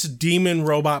badass demon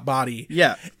robot body.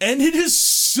 Yeah. And it is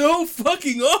so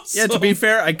fucking awesome. Yeah, to be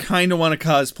fair, I kind of want to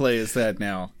cosplay as that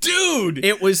now. Dude!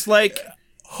 It was like...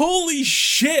 Holy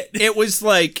shit! It was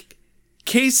like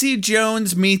Casey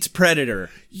Jones meets Predator.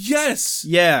 Yes!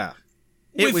 Yeah.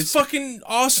 With fucking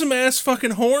awesome ass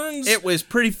fucking horns. It was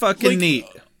pretty fucking neat.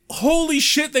 Holy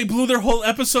shit, they blew their whole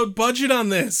episode budget on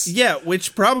this. Yeah,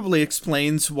 which probably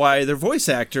explains why their voice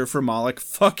actor for Moloch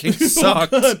fucking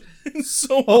sucked.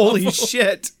 So Holy awful.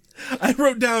 shit. I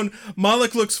wrote down,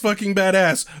 Moloch looks fucking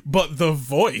badass, but the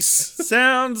voice.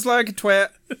 Sounds like a twat.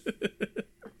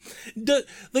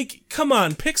 Like, come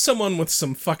on, pick someone with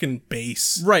some fucking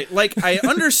bass. Right, like, I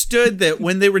understood that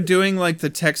when they were doing, like, the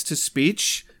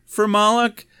text-to-speech for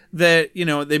Moloch, that, you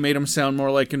know, they made him sound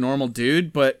more like a normal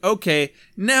dude, but okay,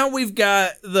 now we've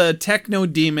got the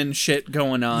techno-demon shit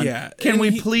going on. Yeah. Can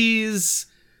we please,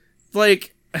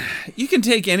 like, you can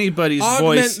take anybody's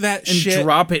voice that and shit.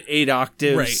 drop it 8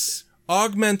 octaves. Right.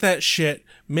 Augment that shit.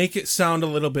 Make it sound a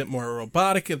little bit more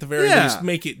robotic at the very least.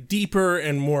 Make it deeper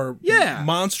and more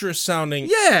monstrous sounding.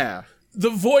 Yeah. The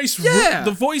voice,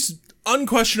 the voice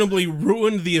unquestionably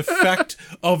ruined the effect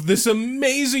of this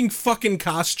amazing fucking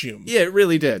costume. Yeah, it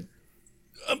really did.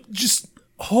 Just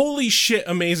holy shit,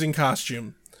 amazing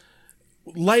costume.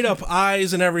 Light up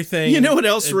eyes and everything. You know what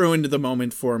else ruined the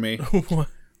moment for me? What?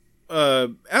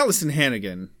 Allison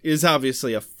Hannigan is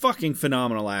obviously a fucking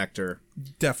phenomenal actor.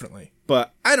 Definitely.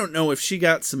 But I don't know if she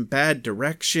got some bad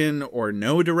direction or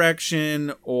no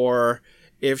direction, or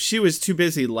if she was too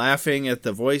busy laughing at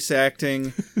the voice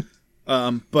acting.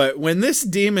 But when this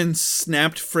demon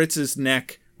snapped Fritz's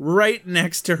neck right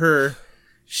next to her,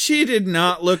 she did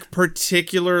not look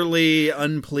particularly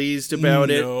unpleased about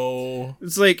it.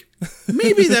 It's like,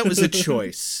 maybe that was a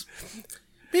choice.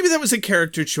 Maybe that was a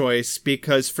character choice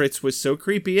because Fritz was so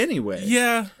creepy anyway.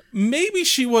 Yeah, maybe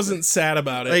she wasn't sad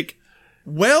about it. Like,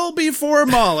 well before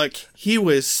Moloch, he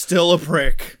was still a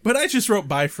prick. But I just wrote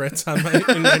bye Fritz in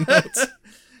my notes.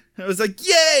 I was like,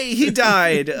 yay, he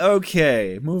died.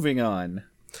 Okay, moving on.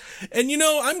 And you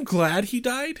know, I'm glad he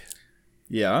died.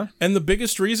 Yeah? And the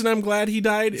biggest reason I'm glad he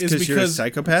died is because... you're a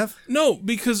psychopath? No,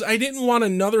 because I didn't want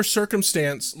another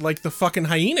circumstance like the fucking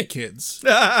hyena kids.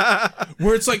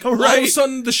 Where it's like, all of a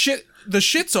sudden the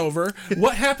shit's over.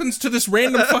 What happens to this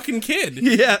random fucking kid?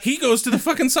 Yeah. He goes to the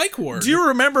fucking psych ward. Do you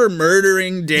remember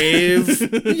murdering Dave?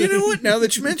 You know what, now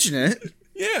that you mention it.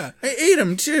 Yeah. I ate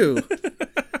him too.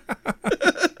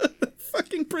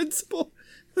 Fucking principal.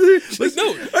 Like,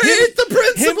 no, I ate the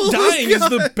principal. Him dying is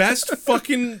the best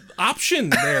fucking option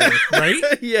there, right?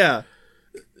 Yeah.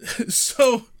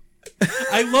 So,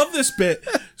 I love this bit.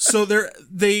 So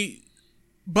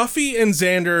Buffy and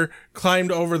Xander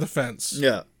climbed over the fence.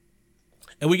 Yeah.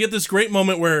 And we get this great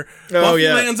moment where Buffy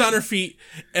lands on her feet,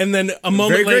 and then a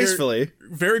moment later...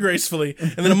 Very gracefully.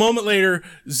 And then a moment later,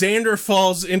 Xander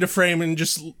falls into frame and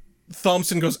just thumps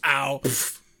and goes, ow.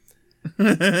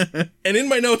 And in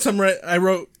my notes, I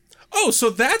wrote, oh, so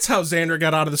that's how Xander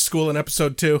got out of the school in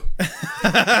episode 2.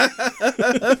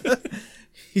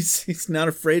 He's not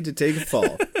afraid to take a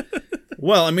fall.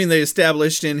 Well, I mean, they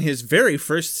established in his very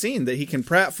first scene that he can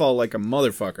pratfall like a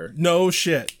motherfucker. No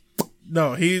shit.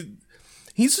 No, he's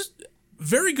a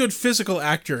very good physical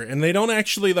actor, and they don't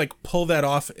actually like pull that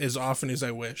off as often as I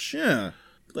wish. Yeah.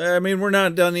 I mean, we're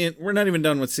not done yet. We're not even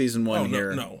done with season 1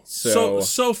 here. No.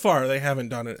 So far, they haven't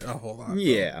done it a whole lot.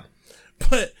 Yeah.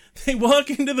 But they walk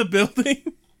into the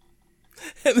building,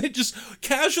 and they just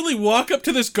casually walk up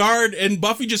to this guard, and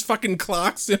Buffy just fucking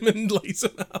clocks him and lays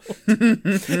him out. And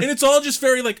it's all just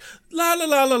very like, la la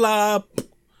la la la,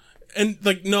 and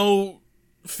like no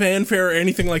fanfare or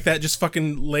anything like that, just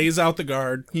fucking lays out the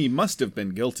guard. He must have been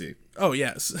guilty. Oh,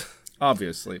 yes.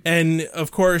 Obviously. And, of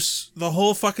course, the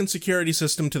whole fucking security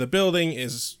system to the building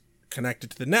is connected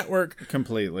to the network.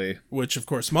 Completely. Which, of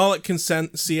course, Moloch can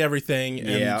see everything,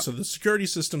 and so the security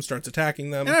system starts attacking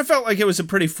them. And I felt like it was a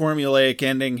pretty formulaic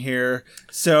ending here.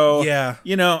 So,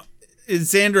 you know,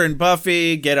 Xander and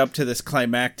Buffy get up to this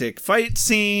climactic fight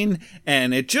scene,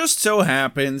 and it just so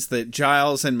happens that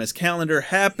Giles and Miss Calendar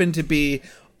happen to be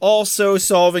also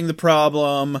solving the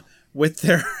problem with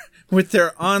their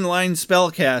online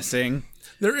spellcasting.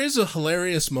 There is a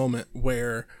hilarious moment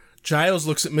where Giles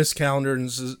looks at Miss Calendar and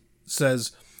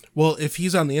says, well, if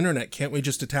he's on the internet, can't we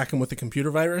just attack him with a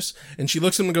computer virus? And she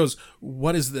looks at him and goes,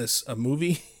 what is this, a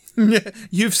movie?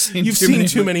 You've seen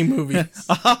too many movies.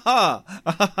 I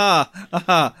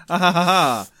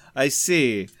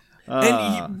see.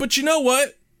 But you know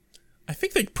what? I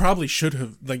think they probably should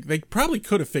have, like, they probably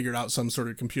could have figured out some sort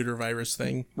of computer virus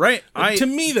thing. Right. To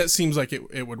me, that seems like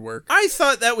it would work. I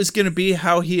thought that was going to be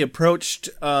how he approached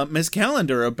Miss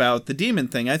Calendar about the demon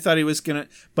thing. I thought he was going to,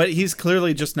 but he's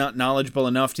clearly just not knowledgeable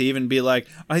enough to even be like,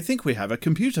 I think we have a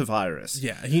computer virus.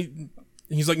 Yeah,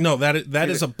 he's like, no, that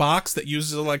is a box that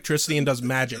uses electricity and does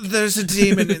magic. There's a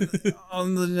demon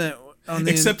on the net.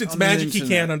 Except it's magic he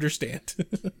can't understand.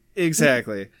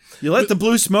 Exactly. You let the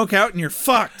blue smoke out and you're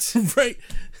fucked. Right.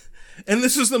 And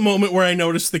this is the moment where I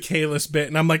noticed the Kalis bit,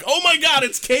 and I'm like, oh my god,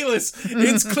 it's Kalis!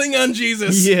 It's Klingon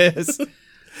Jesus! Yes.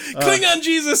 Klingon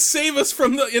Jesus, save us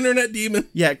from the internet demon!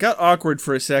 Yeah, it got awkward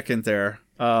for a second there.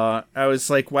 I was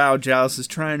like, wow, Giles is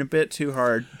trying a bit too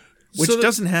hard, which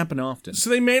doesn't happen often. So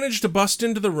they managed to bust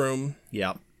into the room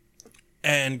Yep.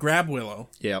 and grab Willow.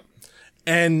 Yep.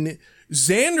 And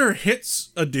Xander hits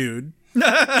a dude.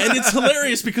 And it's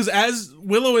hilarious because as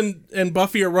Willow and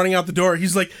Buffy are running out the door,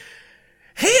 he's like,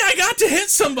 hey, I got to hit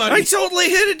somebody. I totally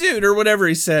hit a dude, or whatever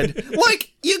he said.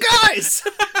 Like, you guys!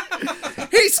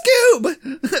 Hey, Scoob!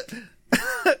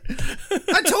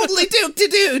 I totally duked a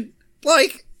dude!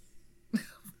 Like...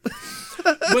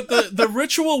 But the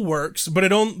ritual works, but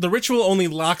the ritual only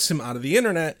locks him out of the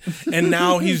internet, and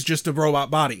now he's just a robot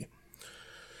body.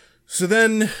 So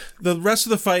then the rest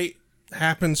of the fight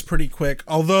happens pretty quick,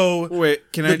 although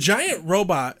the giant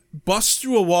robot busts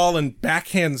through a wall and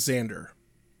backhands Xander.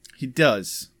 He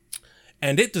does.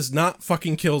 And it does not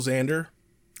fucking kill Xander,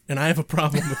 and I have a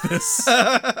problem with this.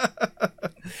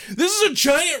 This is a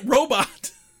giant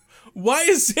robot. Why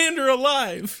is Xander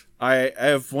alive? I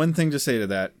have one thing to say to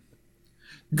that.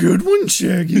 Good one,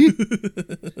 Shaggy.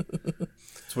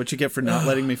 That's what you get for not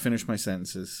letting me finish my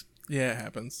sentences. Yeah, it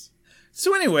happens.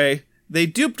 So anyway, they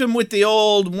duped him with the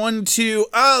old 1-2,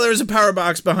 there's a power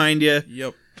box behind you.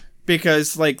 Yep.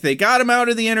 Because, like, they got him out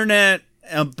of the internet,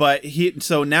 but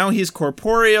so now he's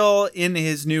corporeal in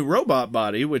his new robot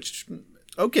body, which,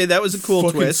 okay, that was a cool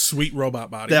fucking twist. Sweet robot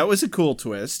body. That was a cool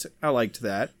twist. I liked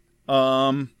that.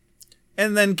 And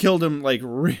then killed him, like,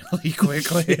 really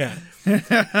quickly.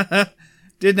 Yeah.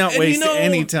 Did not waste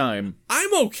any time.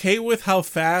 I'm okay with how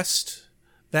fast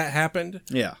that happened.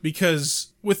 Yeah.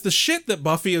 Because with the shit that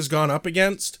Buffy has gone up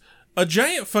against, a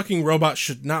giant fucking robot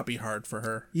should not be hard for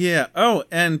her. Yeah. Oh,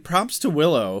 and props to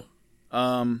Willow.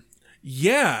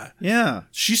 Yeah. Yeah.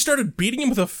 She started beating him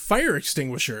with a fire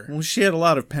extinguisher. Well, she had a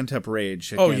lot of pent-up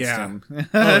rage against him.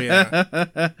 Oh,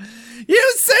 yeah.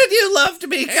 You said you loved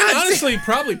me, and honestly,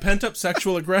 probably pent-up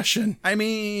sexual aggression. I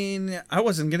mean, I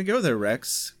wasn't going to go there,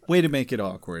 Rex. Way to make it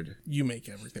awkward. You make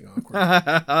everything awkward.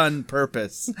 On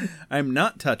purpose. I'm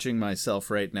not touching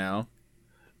myself right now.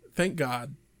 Thank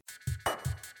God.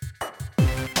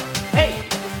 Hey,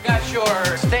 got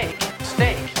your steak.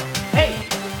 Hey,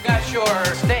 got your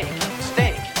steak.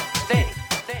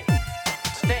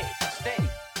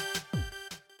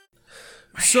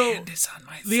 So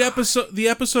the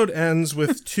episode ends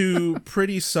with two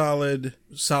pretty solid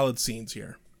scenes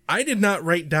here. I did not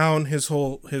write down his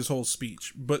whole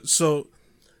speech, but so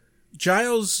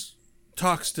Giles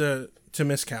talks to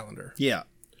Miss Calendar. Yeah.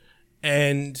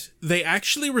 And they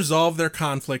actually resolve their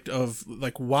conflict of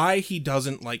like why he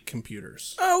doesn't like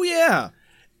computers. Oh yeah.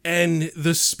 And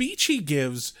the speech he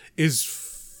gives is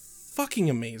fucking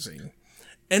amazing.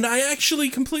 And I actually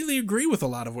completely agree with a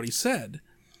lot of what he said.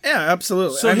 Yeah,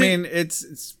 absolutely. So I mean,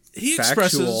 it's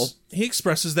factual. He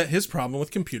expresses that his problem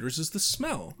with computers is the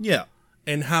smell. Yeah.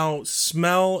 And how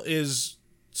smell is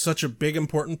such a big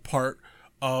important part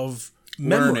of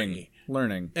memory.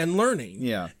 Learning. And learning.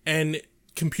 Yeah. And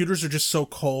computers are just so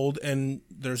cold and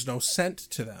there's no scent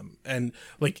to them. And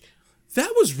like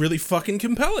that was really fucking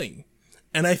compelling.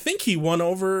 And I think he won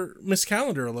over Miss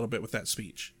Calendar a little bit with that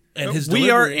speech. And his we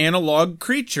are delivery. analog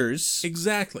creatures.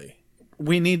 Exactly.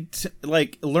 We need to,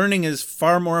 learning is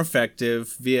far more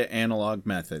effective via analog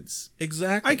methods.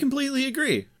 Exactly. I completely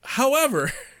agree.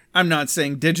 However, I'm not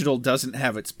saying digital doesn't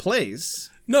have its place.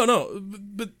 No,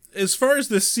 but as far as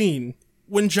this scene,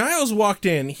 when Giles walked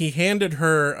in, he handed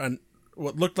her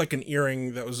what looked like an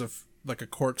earring that was like a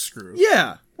corkscrew.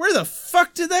 Yeah. Where the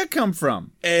fuck did that come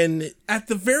from? And at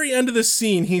the very end of the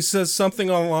scene, he says something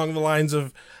along the lines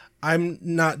of, I'm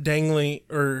not dangling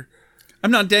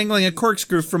a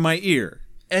corkscrew from my ear.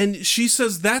 And she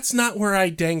says, that's not where I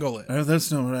dangle it. Oh,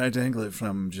 that's not where I dangle it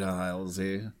from,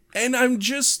 Gilesy. And I'm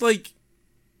just like...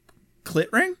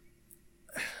 Clit ring?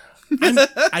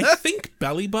 I think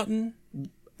belly button.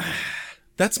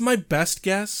 That's my best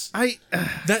guess.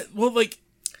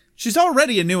 She's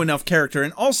already a new enough character,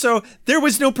 and also, there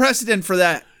was no precedent for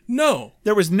that. No.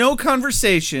 There was no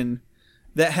conversation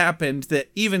that happened that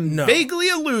even vaguely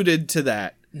alluded to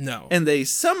that. No. And they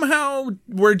somehow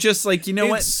were just like, you know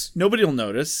what? Nobody will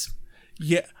notice.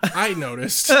 Yeah, I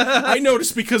noticed. I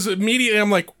noticed because immediately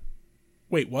I'm like,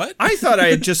 wait, what? I thought I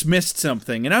had just missed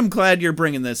something, and I'm glad you're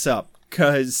bringing this up,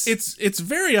 because... It's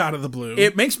very out of the blue.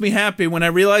 It makes me happy when I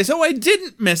realize, I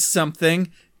didn't miss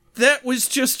something. That was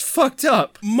just fucked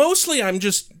up. Mostly I'm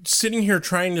just sitting here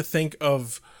trying to think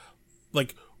of,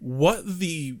 like, what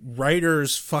the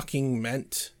writers fucking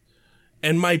meant.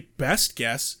 And my best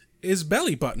guess is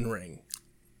belly button ring.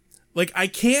 Like, I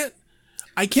can't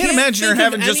imagine her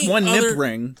having just one nip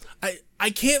ring. I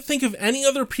can't think of any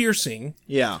other piercing.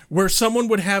 Yeah. Where someone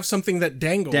would have something that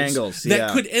dangles. Yeah.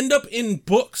 That could end up in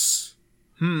books.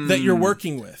 that you're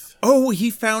working with. Oh, he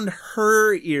found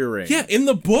her earring. Yeah, in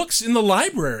the books in the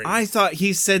library. I thought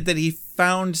he said that he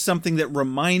found something that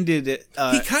reminded it.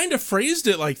 He kind of phrased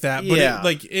it like that, but Yeah.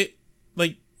 it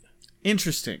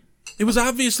Interesting. it was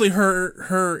obviously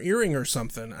her earring or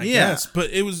something, I Yeah. guess.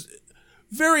 But it was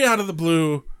very out of the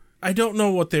blue. I don't know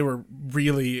what they were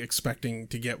really expecting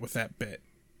to get with that bit.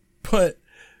 But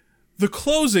the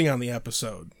closing on the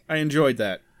episode, I enjoyed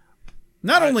that.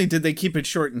 Not only did they keep it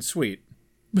short and sweet,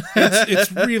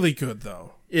 it's really good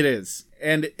though. it is,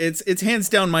 and it's hands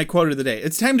down my quote of the day.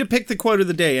 It's time to pick the quote of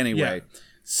the day anyway. Yeah.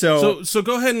 So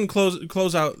go ahead and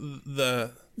close out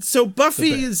the. So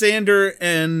Buffy, Xander,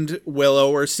 and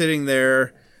Willow are sitting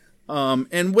there,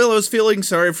 and Willow's feeling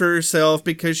sorry for herself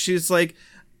because she's like,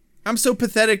 I'm so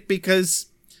pathetic because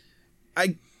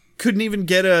I couldn't even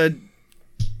get a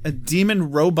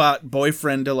demon robot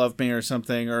boyfriend to love me or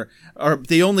something, or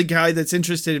the only guy that's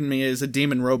interested in me is a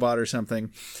demon robot or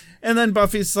something. And then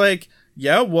Buffy's like,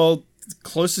 yeah, well, the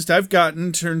closest I've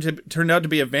gotten turned out to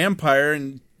be a vampire,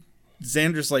 and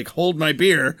Xander's like, hold my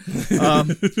beer.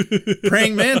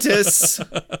 Praying mantis.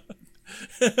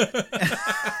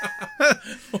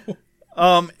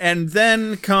 And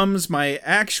then comes my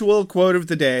actual quote of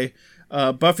the day.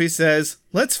 Buffy says,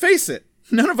 let's face it,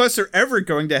 none of us are ever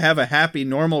going to have a happy,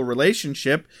 normal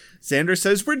relationship. Xander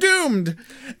says, we're doomed.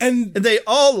 And they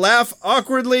all laugh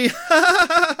awkwardly.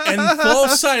 And fall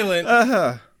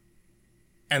silent.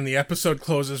 And the episode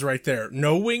closes right there.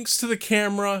 No winks to the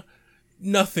camera.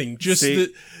 Nothing. Just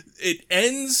it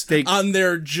ends on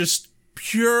their just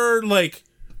pure like,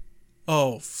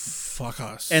 oh, fuck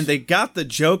us. And they got the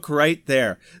joke right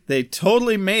there. They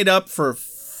totally made up for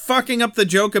fucking up the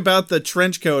joke about the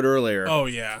trench coat earlier. Oh,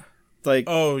 yeah. Like,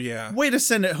 oh, yeah. Way to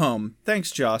send it home.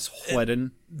 Thanks, Joss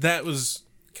Whedon. That was...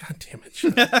 God damn it,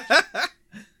 Joss.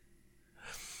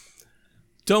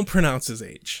 Don't pronounce his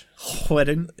H.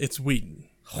 Whedon? It's Whedon.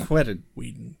 Whedon.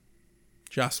 Whedon.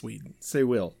 Joss Whedon. Say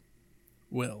Will.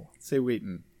 Will. Say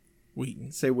Wheaton.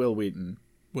 Wheaton. Say Will Wheaton.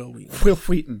 Will Wheaton. Will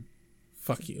Wheaton.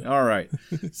 Fuck you. All right.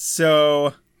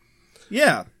 So,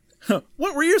 yeah.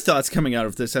 What were your thoughts coming out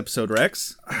of this episode,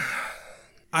 Rex?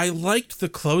 I liked the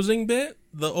closing bit.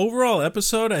 The overall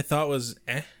episode I thought was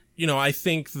eh. You know, I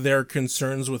think their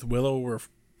concerns with Willow were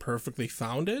perfectly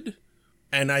founded.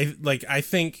 And I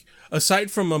think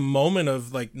aside from a moment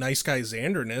of like nice guy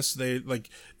Xanderness,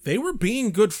 they were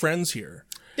being good friends here.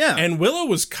 Yeah. And Willow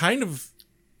was kind of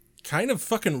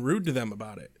fucking rude to them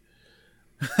about it.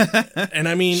 And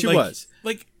I mean, she was.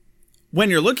 Like, when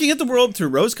you're looking at the world through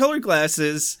rose-colored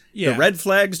glasses, yeah. The red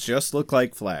flags just look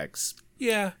like flags.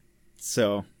 Yeah.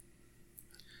 So,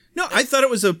 no, I thought it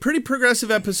was a pretty progressive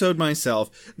episode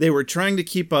myself. They were trying to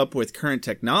keep up with current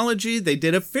technology. They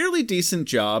did a fairly decent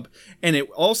job, and it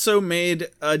also made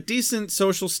a decent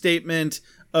social statement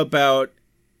about,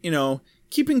 you know,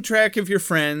 keeping track of your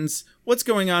friends, what's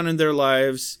going on in their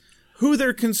lives, who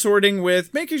they're consorting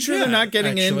with, making sure they're not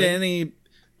getting into any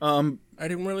I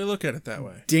didn't really look at it that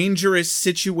way. Dangerous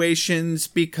situations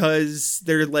because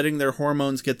they're letting their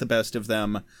hormones get the best of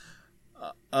them.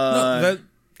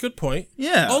 Good point.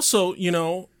 Yeah. Also, you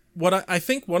know, what I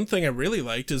think one thing I really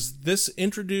liked is this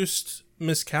introduced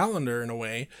Miss Calendar in a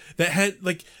way that had,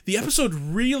 like, the episode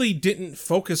really didn't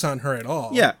focus on her at all.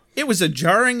 Yeah. It was a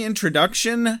jarring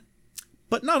introduction,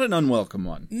 but not an unwelcome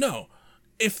one. No.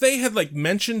 If they had, like,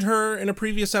 mentioned her in a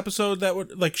previous episode, that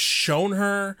would, like, shown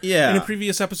her Yeah. in a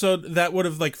previous episode, that would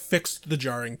have, like, fixed the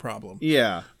jarring problem.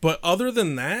 Yeah. But other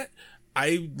than that,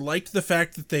 I liked the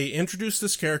fact that they introduced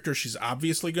this character. She's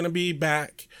obviously going to be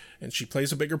back, and she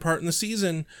plays a bigger part in the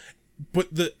season.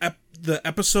 But the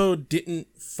episode didn't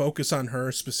focus on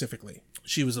her specifically.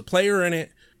 She was a player in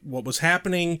it. What was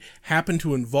happening happened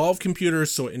to involve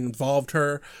computers, so it involved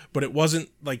her. But it wasn't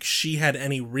like she had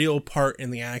any real part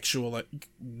in the actual, like,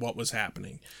 what was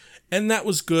happening. And that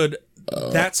was good.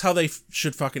 That's how they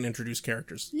should fucking introduce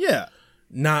characters. Yeah.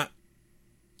 Not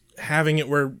having it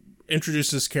where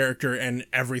introduce this character and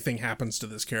everything happens to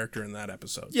this character in that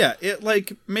episode. Yeah, it,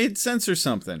 like, made sense or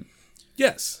something.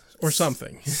 Yes, or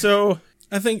something. So,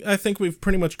 I think we've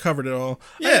pretty much covered it all.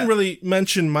 Yeah. I didn't really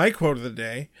mention my quote of the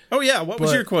day. oh yeah, what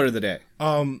was your quote of the day?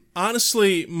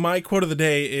 Honestly, my quote of the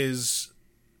day is,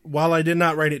 while I did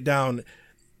not write it down,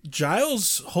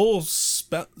 Giles' whole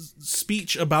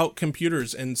speech about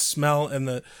computers and smell and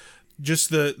the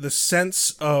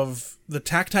sense of, the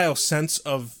tactile sense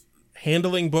of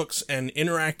handling books and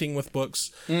interacting with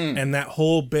books and that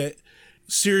whole bit.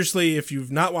 Seriously, if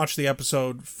you've not watched the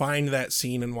episode, find that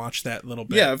scene and watch that little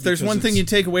bit. Yeah, if there's one thing you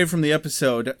take away from the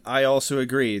episode, I also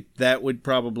agree. That would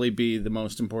probably be the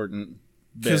most important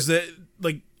bit. Because,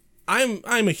 like,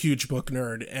 I'm a huge book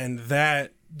nerd, and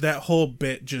that whole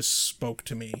bit just spoke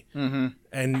to me. Mm-hmm.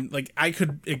 And like, I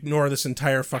could ignore this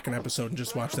entire fucking episode and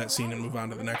just watch that scene and move on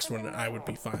to the next one, and I would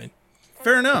be fine.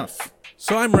 Fair enough.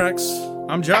 So I'm Rex.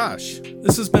 I'm Josh.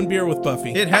 This has been Beer with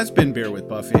Buffy. It has been Beer with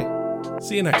Buffy.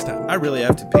 See you next time. I really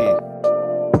have to pee.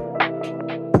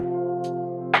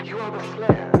 You are the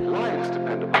Slayer. Lives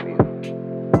depend upon you.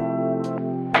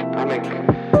 I make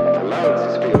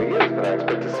allowances for your years, but I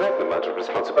expect a certain amount of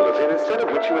responsibility, and instead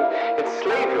of which you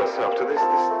enslave yourself to this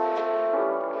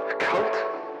cult.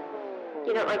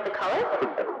 You don't like the color?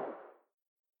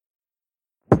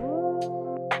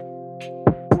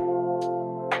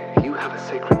 You have a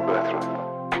sacred birthright.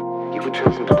 You were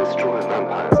chosen to destroy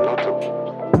vampires, not to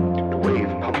wave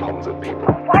pom-poms at people.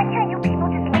 Why can't you people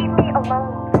just leave me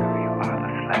alone? You are the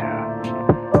Slayer.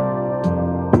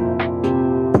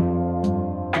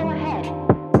 Go ahead.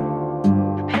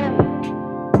 Prepare me.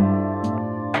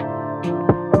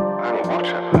 I'm a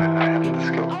watcher. I haven't the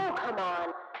skill. Oh, come on.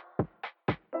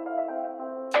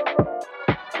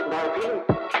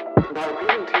 By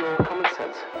appealing to your common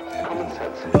sense.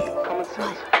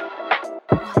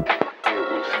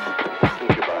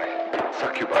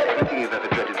 Succubi. Everything you've ever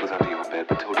dreaded was under your bed,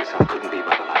 but told yourself couldn't be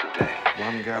by the light of day.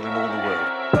 One girl in all the world.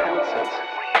 Common sense.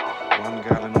 One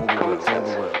girl in all the world.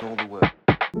 All the world.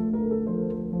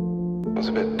 It was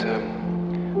a bit,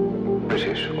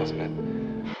 British, wasn't it?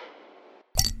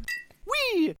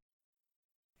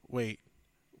 Wait,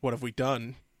 what have we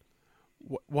done?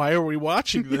 Why are we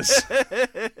watching this?